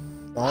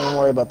 Don't even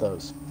worry about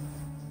those.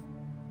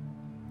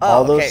 Oh,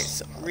 all those, okay.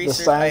 So the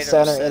science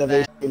center,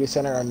 innovation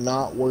center are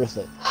not worth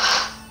it.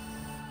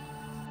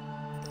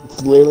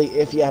 It's literally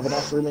if you have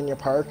enough room in your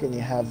park and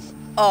you have.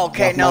 Oh,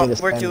 okay. No,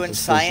 we're doing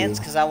science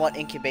because I want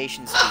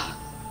incubation speed.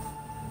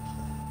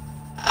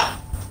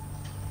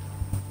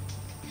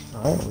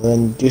 Alright,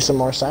 then do some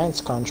more science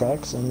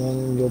contracts and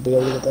then you'll be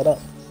able to get that up.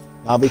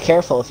 Now be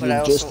careful, if you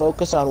just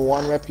focus on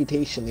one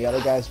reputation, the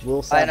other guys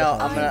will sabotage. I know,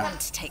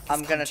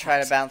 I'm gonna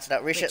try to balance it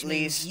out. Reach at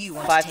least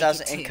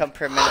 5,000 income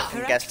per minute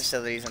from guest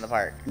facilities in the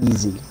park.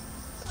 Easy.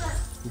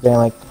 You're getting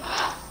like,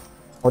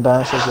 more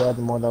dinosaurs you add,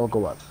 the more that will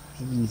go up.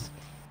 Easy.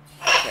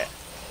 Okay.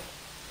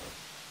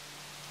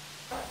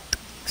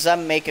 Because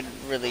I'm making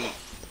really...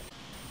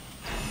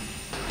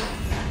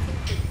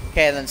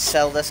 Okay, then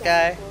sell this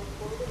guy.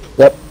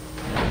 Yep.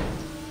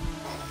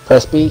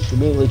 Press B,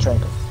 immediately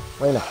trank him.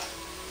 Right now.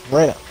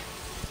 Right now.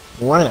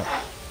 Right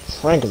now.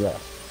 Trank his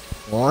ass.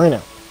 Right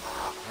now.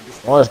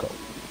 Let's go.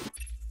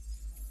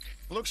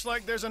 Looks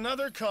like there's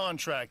another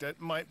contract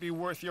that might be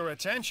worth your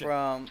attention.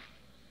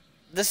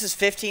 This is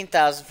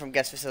 15,000 from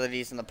guest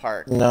facilities in the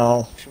park.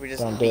 No. Should we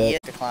just B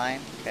it?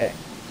 Decline? Okay.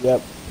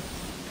 Yep.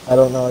 I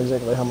don't know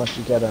exactly how much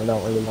you get, and I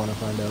don't really want to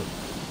find out.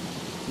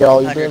 Yo,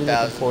 you're barely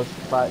making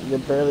you're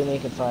barely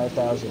making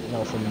 5,000.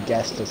 No, from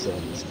guest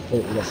facilities.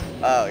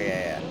 Oh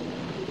yeah.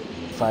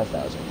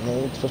 5,000. And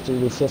then you're supposed to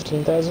do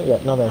 15,000? Yeah.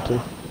 No, thank you.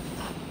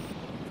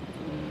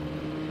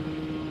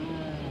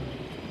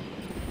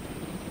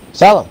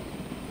 Sell him.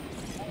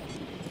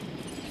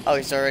 Oh,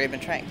 he's already been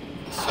trained.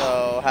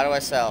 So how do I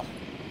sell?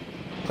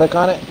 Click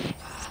on it,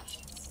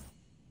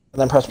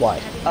 and then press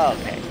Y. Oh,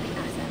 okay.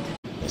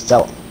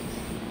 Sell him.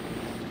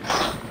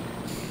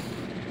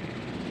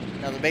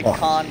 Now the big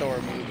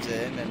condor moves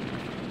in, and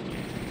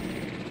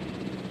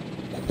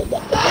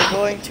we're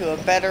going to a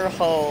better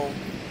home.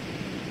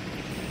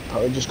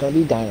 Probably just gonna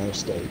be Dino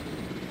State.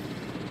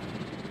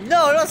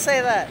 No, don't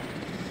say that.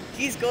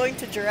 He's going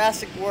to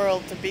Jurassic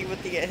World to be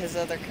with his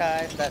other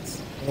kind.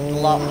 That's a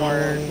lot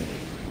more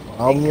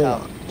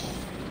income.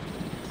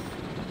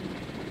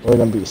 We're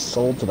gonna be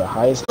sold to the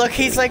highest. Look,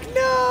 he's like,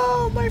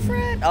 no, my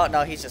friend. Oh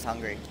no, he's just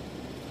hungry.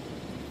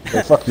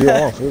 Hey, fuck you,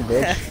 I want food,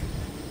 bitch.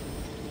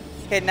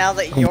 Okay, now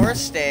that you're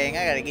staying,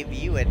 I gotta give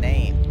you a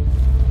name.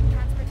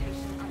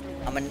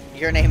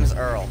 Your name is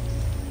Earl.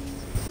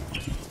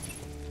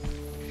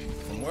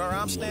 From where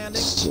I'm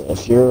standing,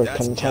 if you're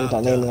content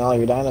on naming all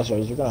your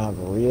dinosaurs, you're gonna have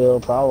a real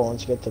problem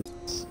once you get to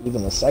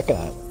even the second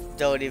island.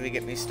 Don't even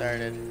get me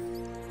started.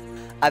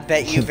 I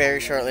bet you very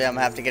shortly I'm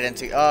gonna have to get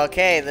into.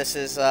 Okay, this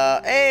is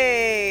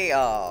hey,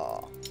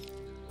 oh,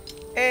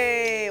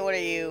 hey, what are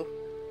you?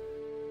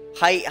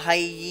 Hi,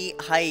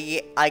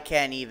 I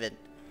can't even.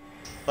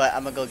 But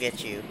I'm gonna go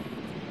get you.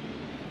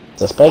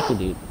 It's a spiky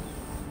dude.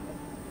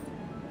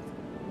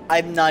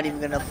 I'm not even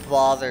gonna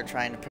bother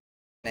trying to pronounce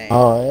the name.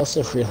 Oh, I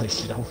also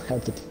realized you don't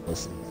have the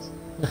DLCs.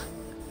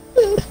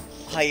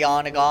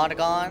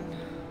 Hyonigon?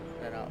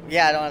 No.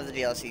 Yeah, I don't have the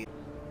DLC.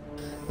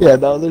 Yeah,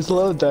 no, there's a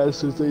lot of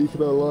dinosaurs that you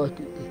can unlock.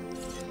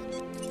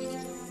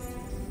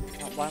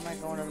 Why am I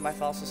going to my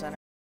fossil center?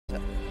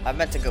 I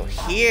meant to go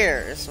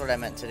here. This is what I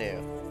meant to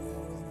do.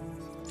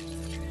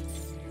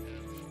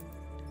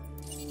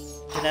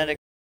 Genetic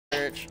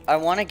search. I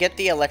want to get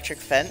the electric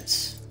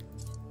fence.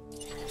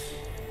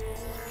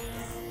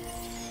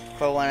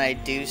 For when I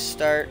do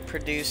start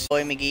producing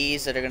Boy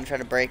McGee's that are going to try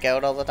to break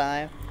out all the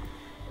time.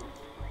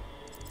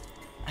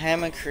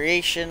 Hammond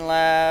Creation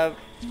Lab.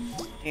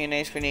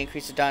 DNA screening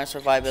increase the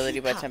dinosaur viability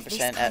by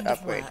 10% at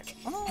upgrade.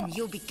 And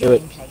you'll be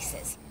going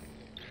places.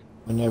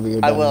 Whenever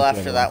you're done. I will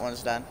after that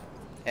one's done.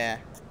 Yeah.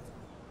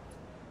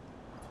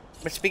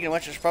 But speaking of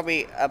which, I should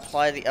probably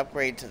apply the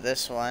upgrade to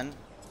this one.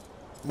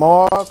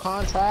 More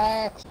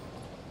contracts.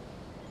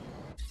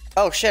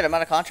 Oh shit, I'm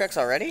out of contracts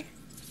already?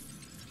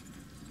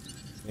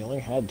 We only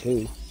had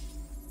 2.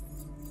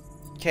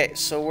 Okay,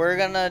 so we're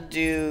gonna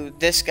do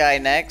this guy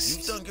next.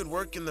 You've done good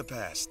work in the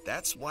past.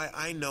 That's why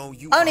I know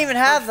you. I don't even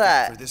have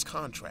that for this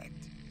contract.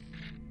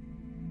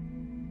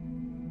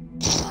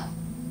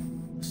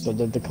 So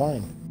the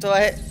decline. So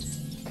I hit.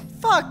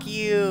 Fuck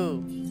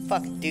you,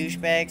 fucking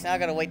douchebags. Now I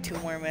gotta wait 2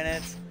 more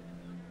minutes.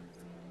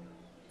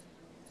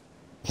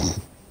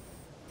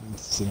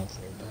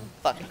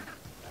 Fucking.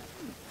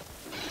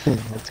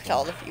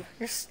 All of you,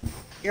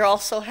 you're all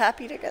so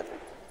happy together.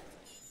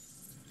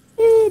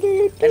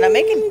 And I'm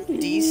making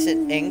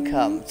decent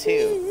income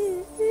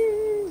too.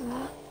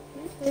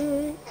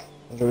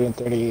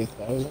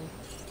 138,000.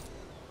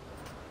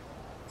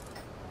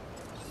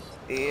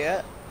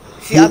 Yeah.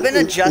 See, I've been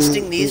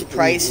adjusting these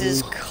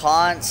prices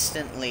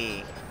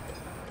constantly.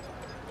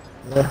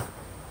 Yeah.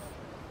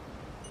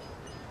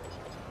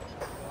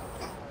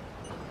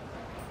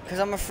 Because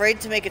I'm afraid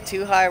to make it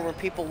too high where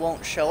people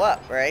won't show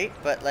up, right?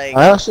 But like...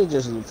 I actually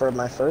just, for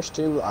my first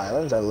 2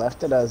 islands, I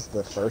left it as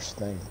the first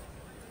thing.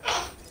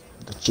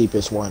 The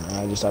cheapest one, and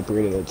I just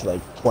upgraded it to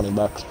like 20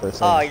 bucks per thing.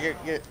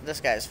 Oh, this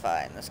guy's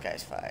fine. This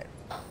guy's fine.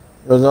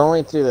 It was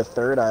only through the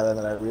 3rd island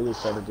that I really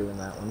started doing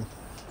that one.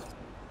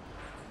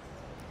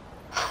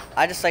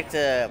 I just like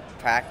to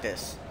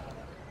practice.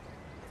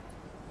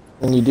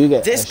 And you do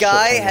get... This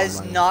guy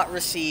has not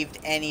received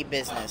any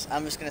business.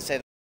 I'm just gonna say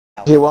that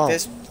now. He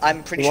won't.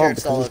 I'm pretty He sure won't,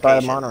 it's the because he's by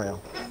the location.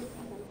 monorail.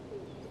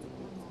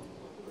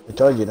 I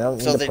told you,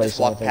 don't So need they to just place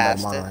walk anything by the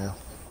past it? monorail.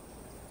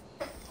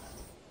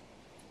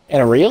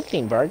 And a real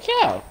theme park,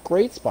 yeah,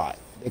 great spot.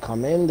 They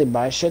come in, they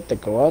buy shit, they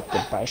go out,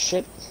 they buy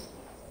shit.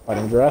 But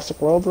in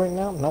Jurassic World right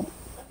now, nope.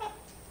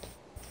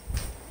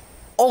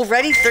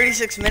 Already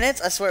 36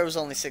 minutes? I swear it was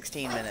only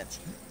 16 minutes.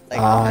 Like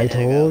I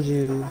told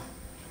you.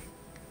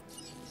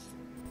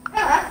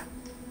 I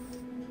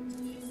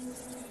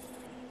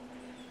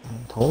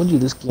told you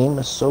this game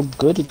is so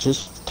good, it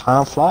just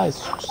time flies.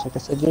 Just like I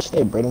said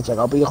yesterday, Braden's like,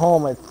 I'll be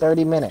home in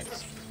 30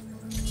 minutes.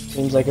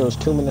 Seems like it was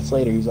 2 minutes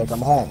later, he's like, I'm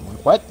home. I'm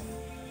like, what?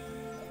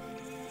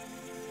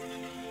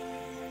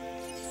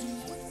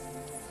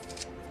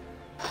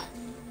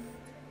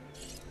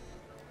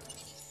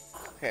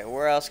 Okay,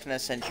 where else can I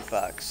send you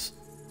fucks?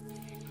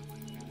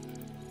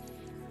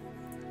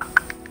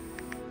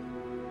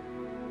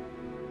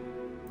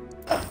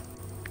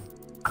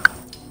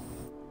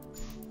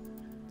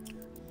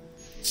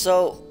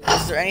 So,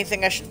 is there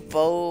anything I should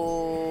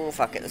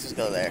fuck it, let's just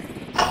go there.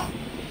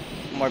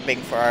 More big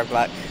for our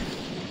buck.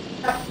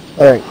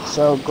 Alright,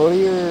 so go to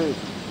your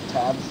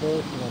tab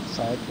for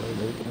side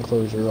later,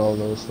 enclosure, all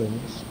those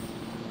things.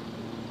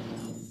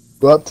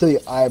 Go up to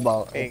the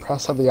eyeball and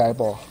press on the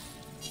eyeball.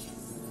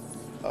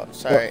 Oh,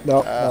 sorry.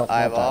 No,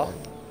 eyeball.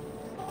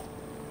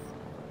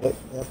 Yep,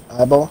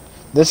 eyeball.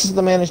 This is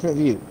the management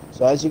view.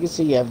 So as you can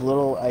see, you have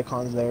little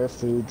icons there: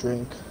 food,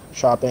 drink,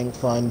 shopping,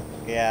 fun,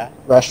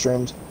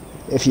 restrooms.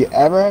 If you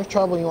ever have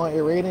trouble, you want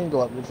your rating,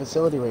 go up your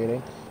facility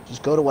rating.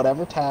 Just go to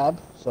whatever tab.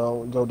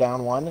 So go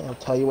down one, and it'll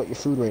tell you what your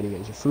food rating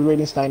is. Your food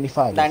rating is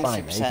 95. You're fine. Now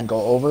you can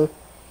go over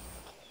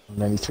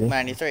 93.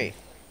 93.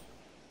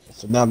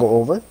 So now go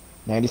over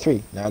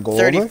 93. Now go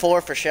 34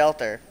 over. for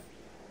shelter.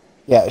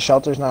 Yeah,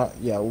 shelter's not.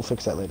 Yeah, we'll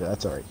fix that later.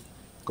 That's alright.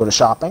 Go to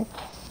shopping.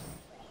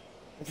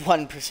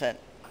 1%.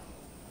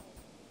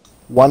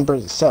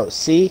 1%. So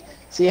see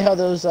how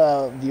those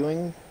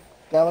viewing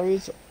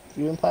galleries,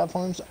 viewing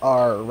platforms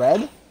are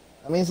red?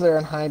 That means they're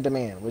in high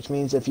demand, which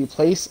means if you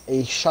place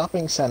a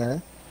shopping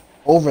center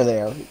over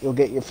there, you'll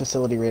get your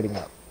facility rating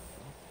up.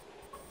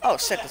 Oh,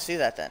 sick. Let's do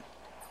that then.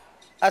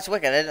 That's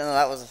wicked. I didn't know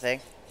that was a thing.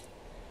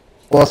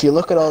 Well, if you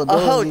look at all the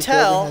buildings, each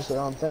building hotel has their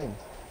own thing.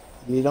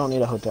 You don't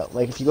need a hotel.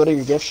 Like if you go to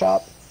your gift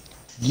shop,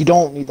 you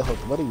don't need the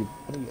hotel. What are you?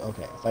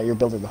 Okay, I thought you were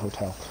building the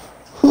hotel.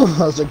 Whew,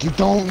 I was like, you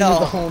don't need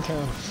the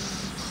hotel.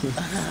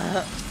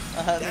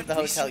 I haven't need the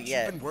hotel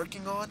yet. You've been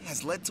working on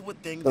has led to a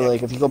thing So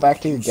like, if you go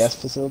back to your guest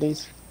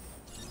facilities.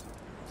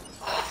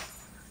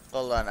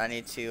 Hold on, I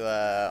need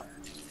to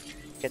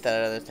get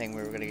that other thing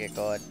we were gonna get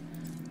going.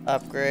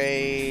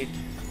 Upgrade.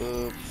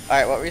 Boop. All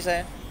right, what were you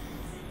saying?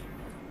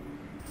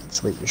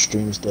 Let's wait. Your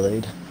stream's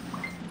delayed.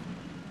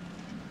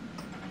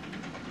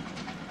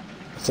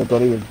 So go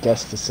to your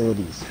guest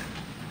facilities.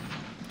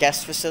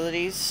 Guest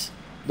facilities.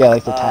 Yeah,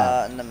 like the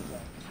tab.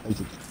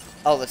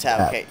 Oh, the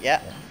tab. Okay,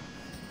 yeah.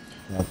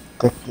 No,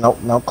 click.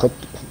 No, click.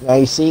 Now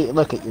you see.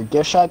 Look at your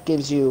gift shop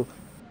gives you.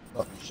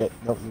 Oh shit!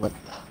 No, you went.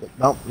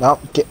 No.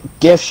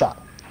 Gift shop.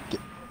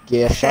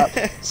 Gift shop.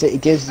 So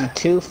it gives you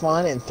 2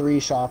 fun and 3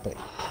 shopping.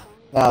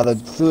 Now the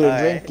food and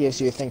drink gives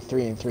you, I think,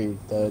 3 and 3.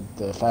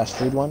 The fast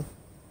food one.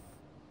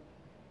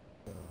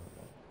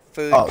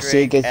 Food, drink, so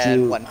it gets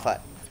and you 1 fun.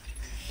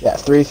 Yeah,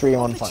 3, 3,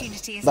 and 1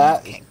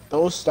 fun.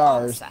 Those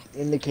stars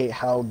indicate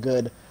how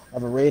good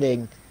of a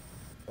rating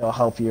it'll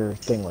help your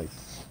thing, like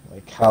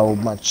how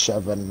much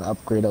of an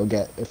upgrade it'll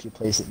get if you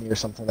place it near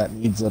something that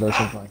needs it or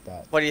something like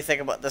that. What do you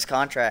think about this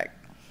contract?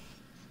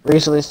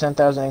 Recently, it's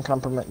 10,000 income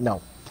per minute.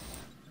 No,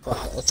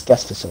 it's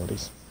guest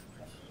facilities.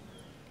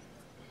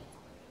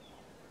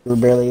 We're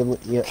barely able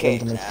to make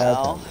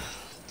 5,000.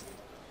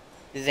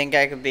 Do you think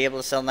I could be able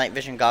to sell night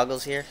vision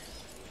goggles here?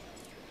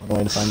 One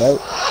way to find out.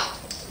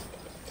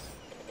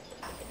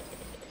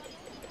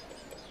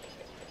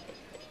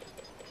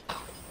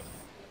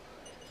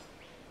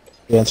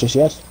 The answer is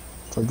yes,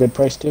 for a good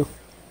price too.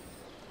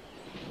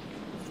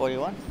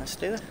 41. Let's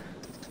do it.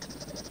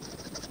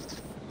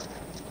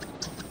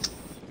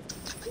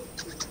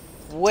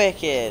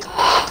 Wicked.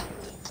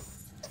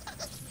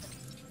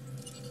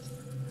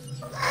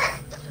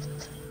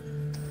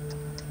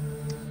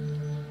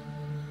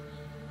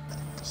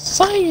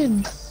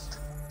 Science.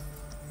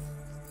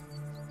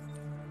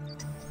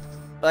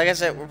 Like I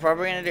said, we're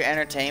probably gonna do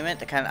entertainment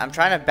to kind of. I'm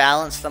trying to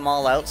balance them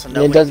all out so It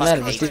nobody doesn't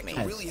fucking matter. Just hates do me.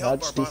 science. No,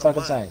 just do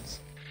fucking science.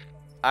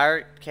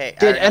 Okay.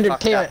 Did I already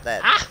fucked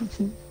entertainment. up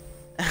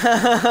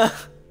then.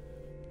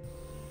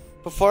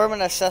 Perform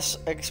an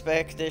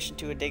expedition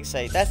to a dig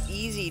site. That's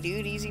easy,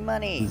 dude. Easy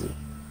money. Easy.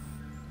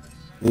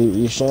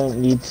 You shouldn't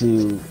need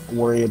to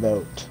worry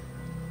about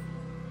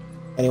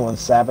anyone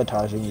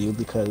sabotaging you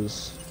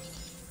because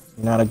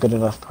you're not a good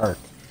enough park.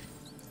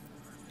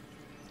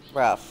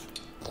 Rough.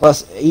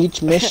 Plus,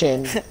 each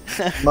mission,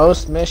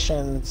 most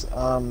missions,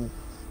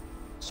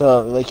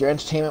 so like your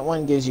entertainment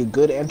one gives you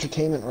good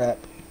entertainment rep,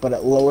 but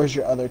it lowers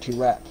your other 2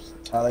 reps.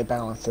 That's how they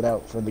balance it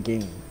out for the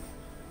game.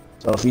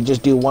 So if you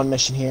just do one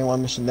mission here,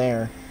 one mission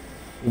there,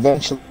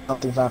 eventually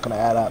something's not going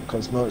to add up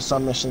because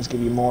some missions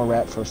give you more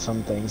rep for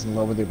some things and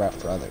lower the rep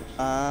for others.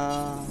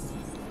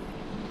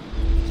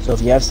 So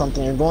if you have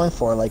something you're going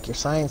for, like your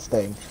science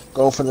thing,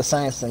 go for the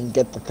science thing,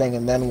 get the thing,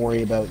 and then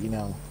worry about, you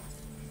know,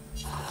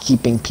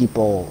 keeping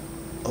people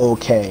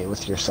okay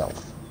with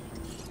yourself.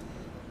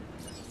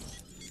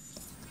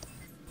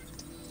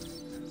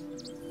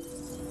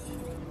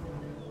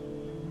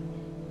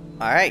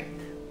 Alright,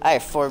 I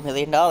have $4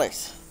 million.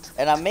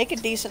 And I'm making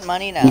decent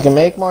money now. You can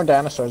make more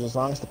dinosaurs as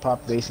long as the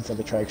populations of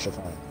the trikes are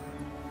fine.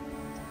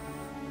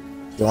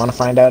 If you want to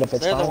find out if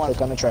it's fine,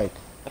 click on the trike.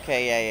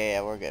 Okay,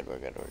 yeah, we're good.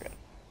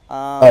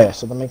 Oh yeah,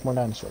 so then make more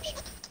dinosaurs.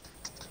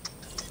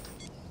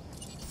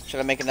 Should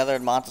I make another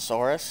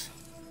Montosaurus?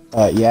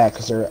 Yeah,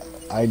 because they're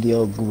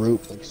ideal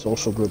group, like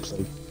social groups,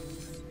 like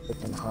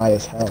freaking high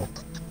as hell.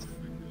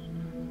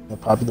 The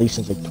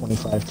population's like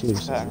 25 too,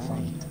 so you're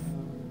fine.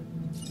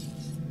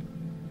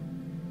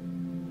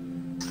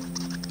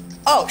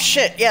 Oh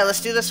shit! Yeah, let's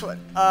do this one.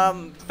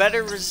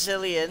 Better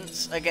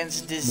resilience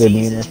against diseases. The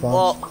immune response?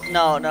 Well,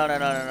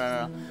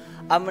 no.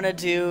 I'm gonna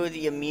do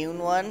the immune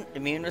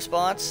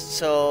response.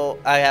 So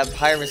I have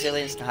higher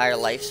resilience and higher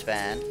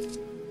lifespan.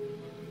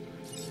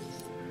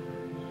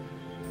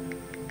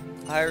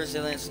 Higher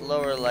resilience,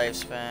 lower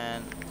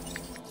lifespan.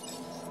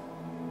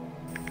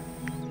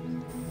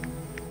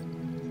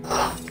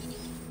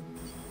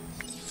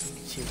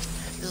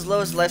 This is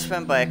lowest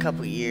lifespan by a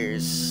couple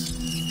years.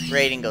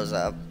 Rating goes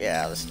up.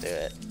 Yeah, let's do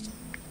it.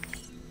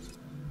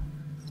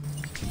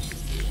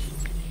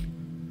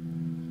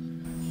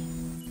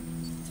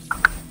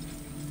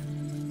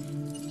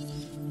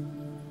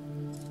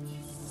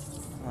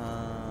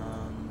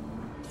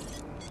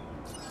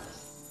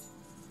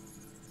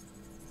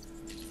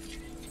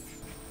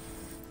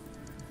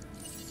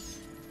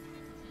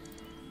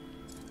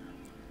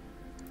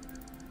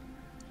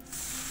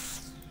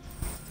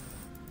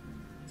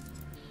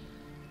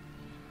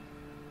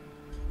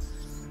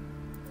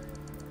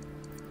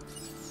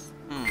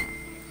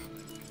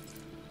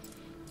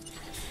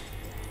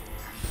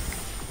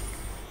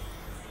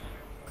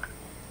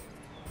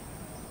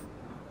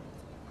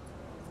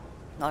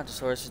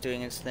 Noctosaurus is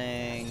doing its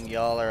thing.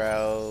 Y'all are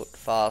out.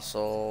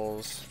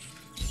 Fossils.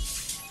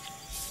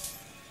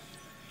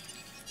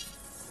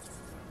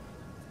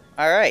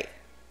 Alright.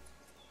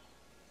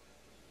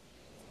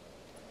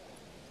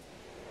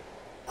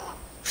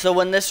 So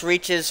when this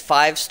reaches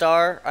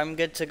 5-star, I'm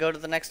good to go to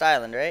the next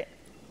island, right?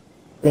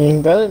 I mean, you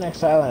can go to the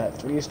next island at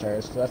 3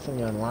 stars, because that's when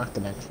you unlock the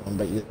next one,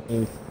 but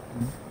you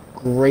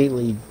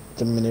greatly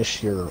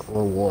diminish your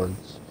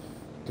rewards.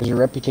 Because your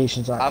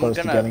reputation's not close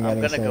to getting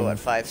anything. I'm gonna go at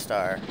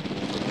 5-star.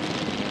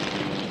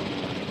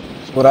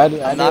 So what I do,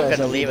 I'm not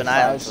gonna leave an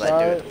island until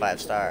I do it to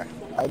 5-star.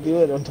 I do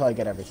it until I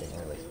get everything,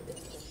 really.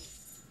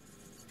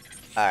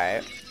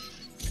 Alright.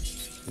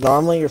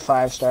 Normally your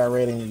 5-star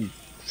rating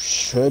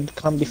should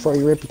come before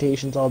your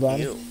reputation's all done.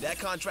 That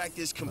contract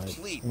is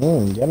complete.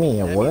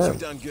 Yummy, a that worm. means you've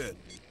done good.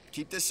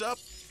 Keep this up,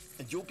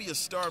 and you'll be a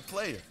star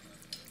player.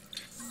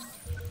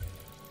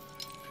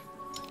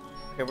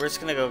 Okay, we're just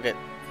gonna go get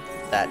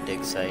that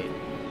dig site.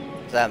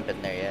 Cause I haven't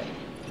been there yet.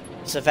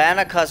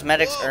 Savannah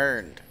Cosmetics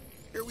earned.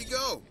 Here we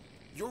go.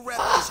 Your rep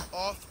is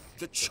off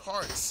the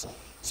charts.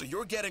 So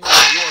you're getting a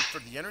reward for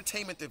the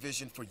entertainment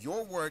division for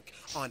your work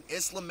on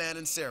Isla Man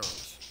and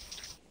Ceros.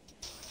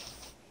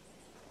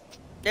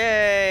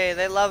 Yay,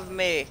 they love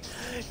me.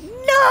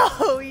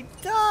 No, he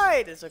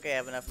died. It's okay, I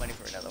have enough money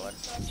for another one.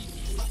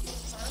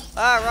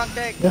 Ah, wrong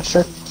thing. Yeah,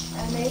 sure.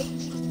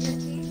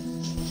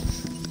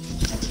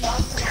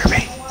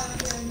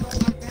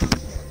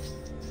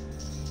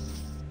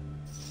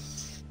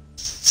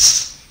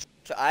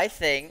 So I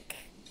think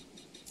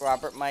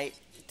Robert might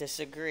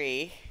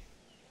disagree.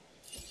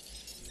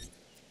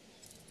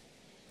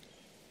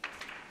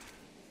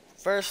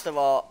 First of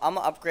all, I'm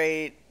gonna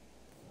upgrade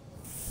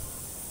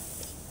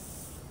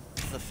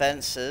the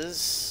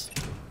fences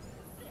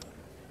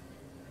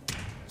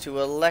to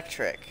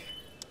electric.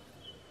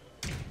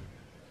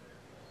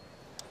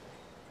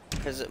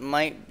 Because it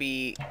might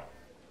be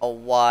a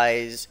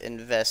wise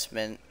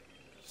investment,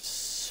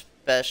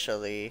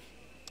 especially...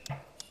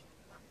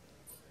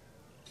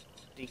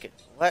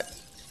 What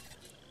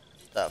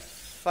the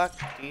fuck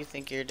do you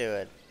think you're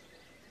doing?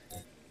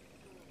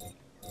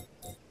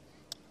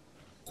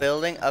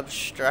 Building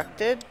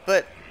obstructed?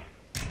 But...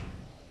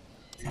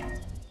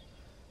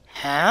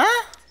 Huh?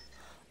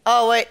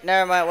 Oh wait,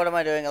 never mind. What am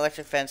I doing?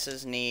 Electric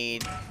fences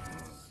need...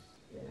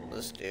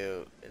 Let's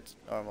do... It's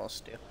normal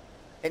steel.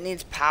 It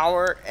needs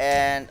power,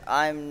 and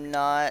I'm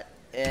not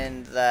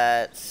in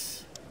that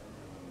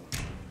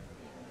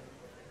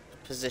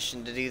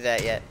position to do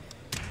that yet.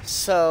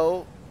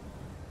 So...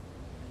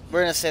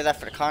 We're gonna save that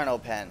for the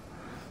Carno pen.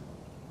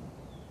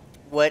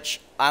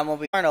 Which I'm gonna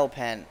be Carno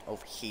pen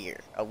over here,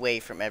 away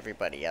from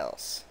everybody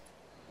else.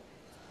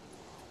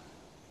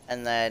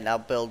 And then I'll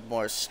build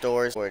more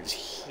stores towards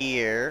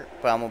here,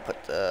 but I'm gonna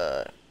put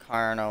the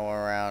Carno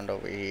around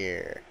over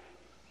here.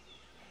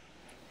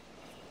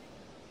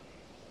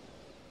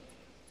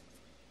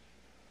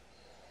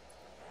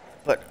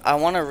 But I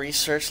want to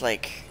research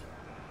like,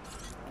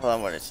 hold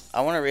on,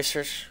 I want to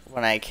research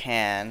when I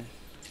can.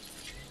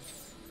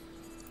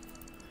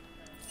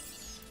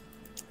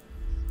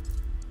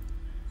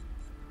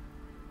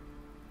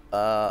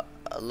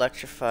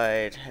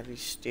 Electrified, heavy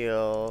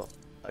steel.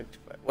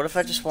 What if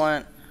I just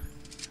want?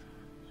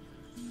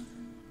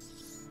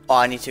 Oh,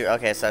 I need to.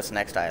 Okay, so that's the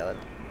next island.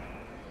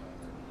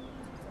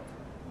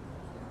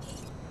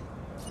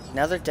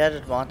 Another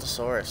dead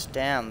Admontosaurus.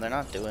 Damn, they're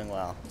not doing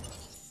well.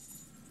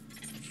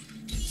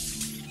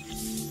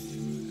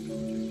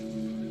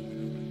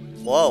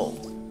 Whoa.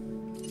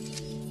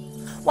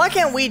 Why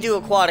can't we do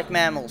aquatic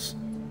mammals?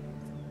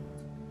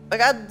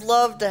 Like, I'd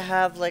love to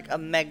have, like, a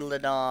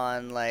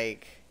megalodon,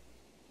 like,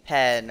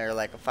 pen, or,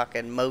 like, a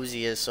fucking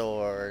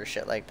mosasaur, or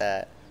shit like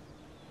that.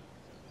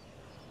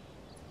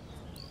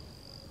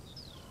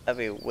 That'd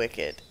be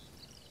wicked.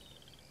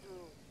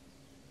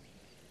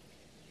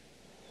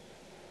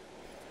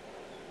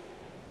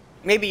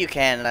 Maybe you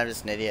can, and I'm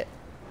just an idiot.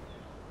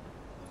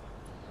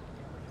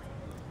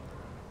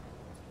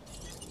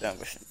 So I'm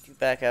going to you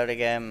back out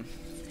again. –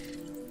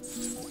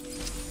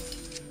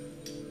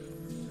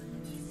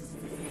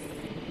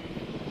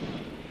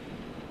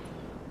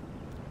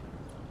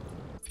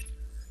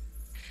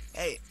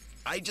 Hey,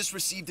 I just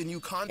received a new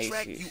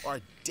contract. You are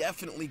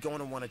definitely going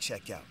to want to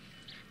check out.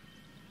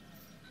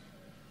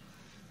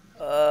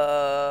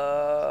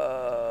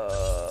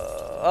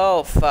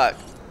 Oh fuck.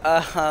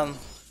 I'm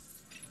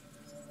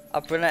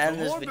gonna end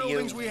this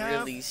video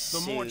really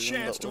soon, the more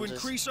chance but we'll to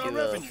increase just our do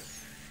revenue. a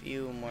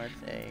few more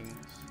things.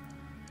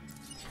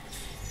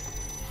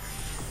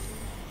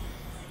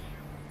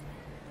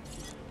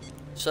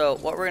 So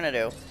what we're gonna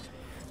do?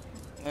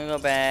 I'm gonna go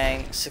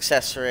bang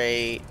success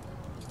rate.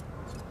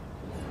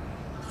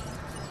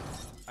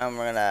 And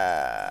we're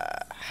gonna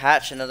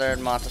hatch another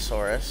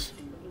Admontosaurus.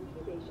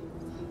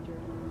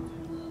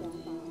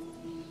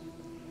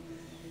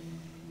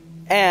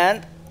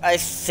 And I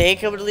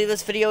think I'm gonna leave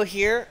this video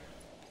here.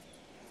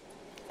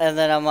 And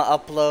then I'm gonna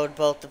upload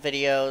both the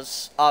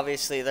videos.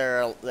 Obviously,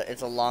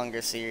 it's a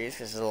longer series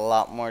because there's a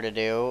lot more to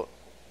do.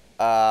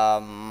 But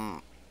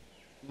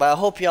I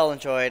hope y'all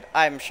enjoyed.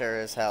 I'm sure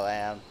as hell I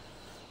am.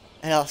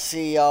 And I'll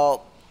see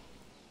y'all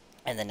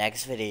in the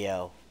next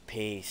video.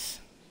 Peace.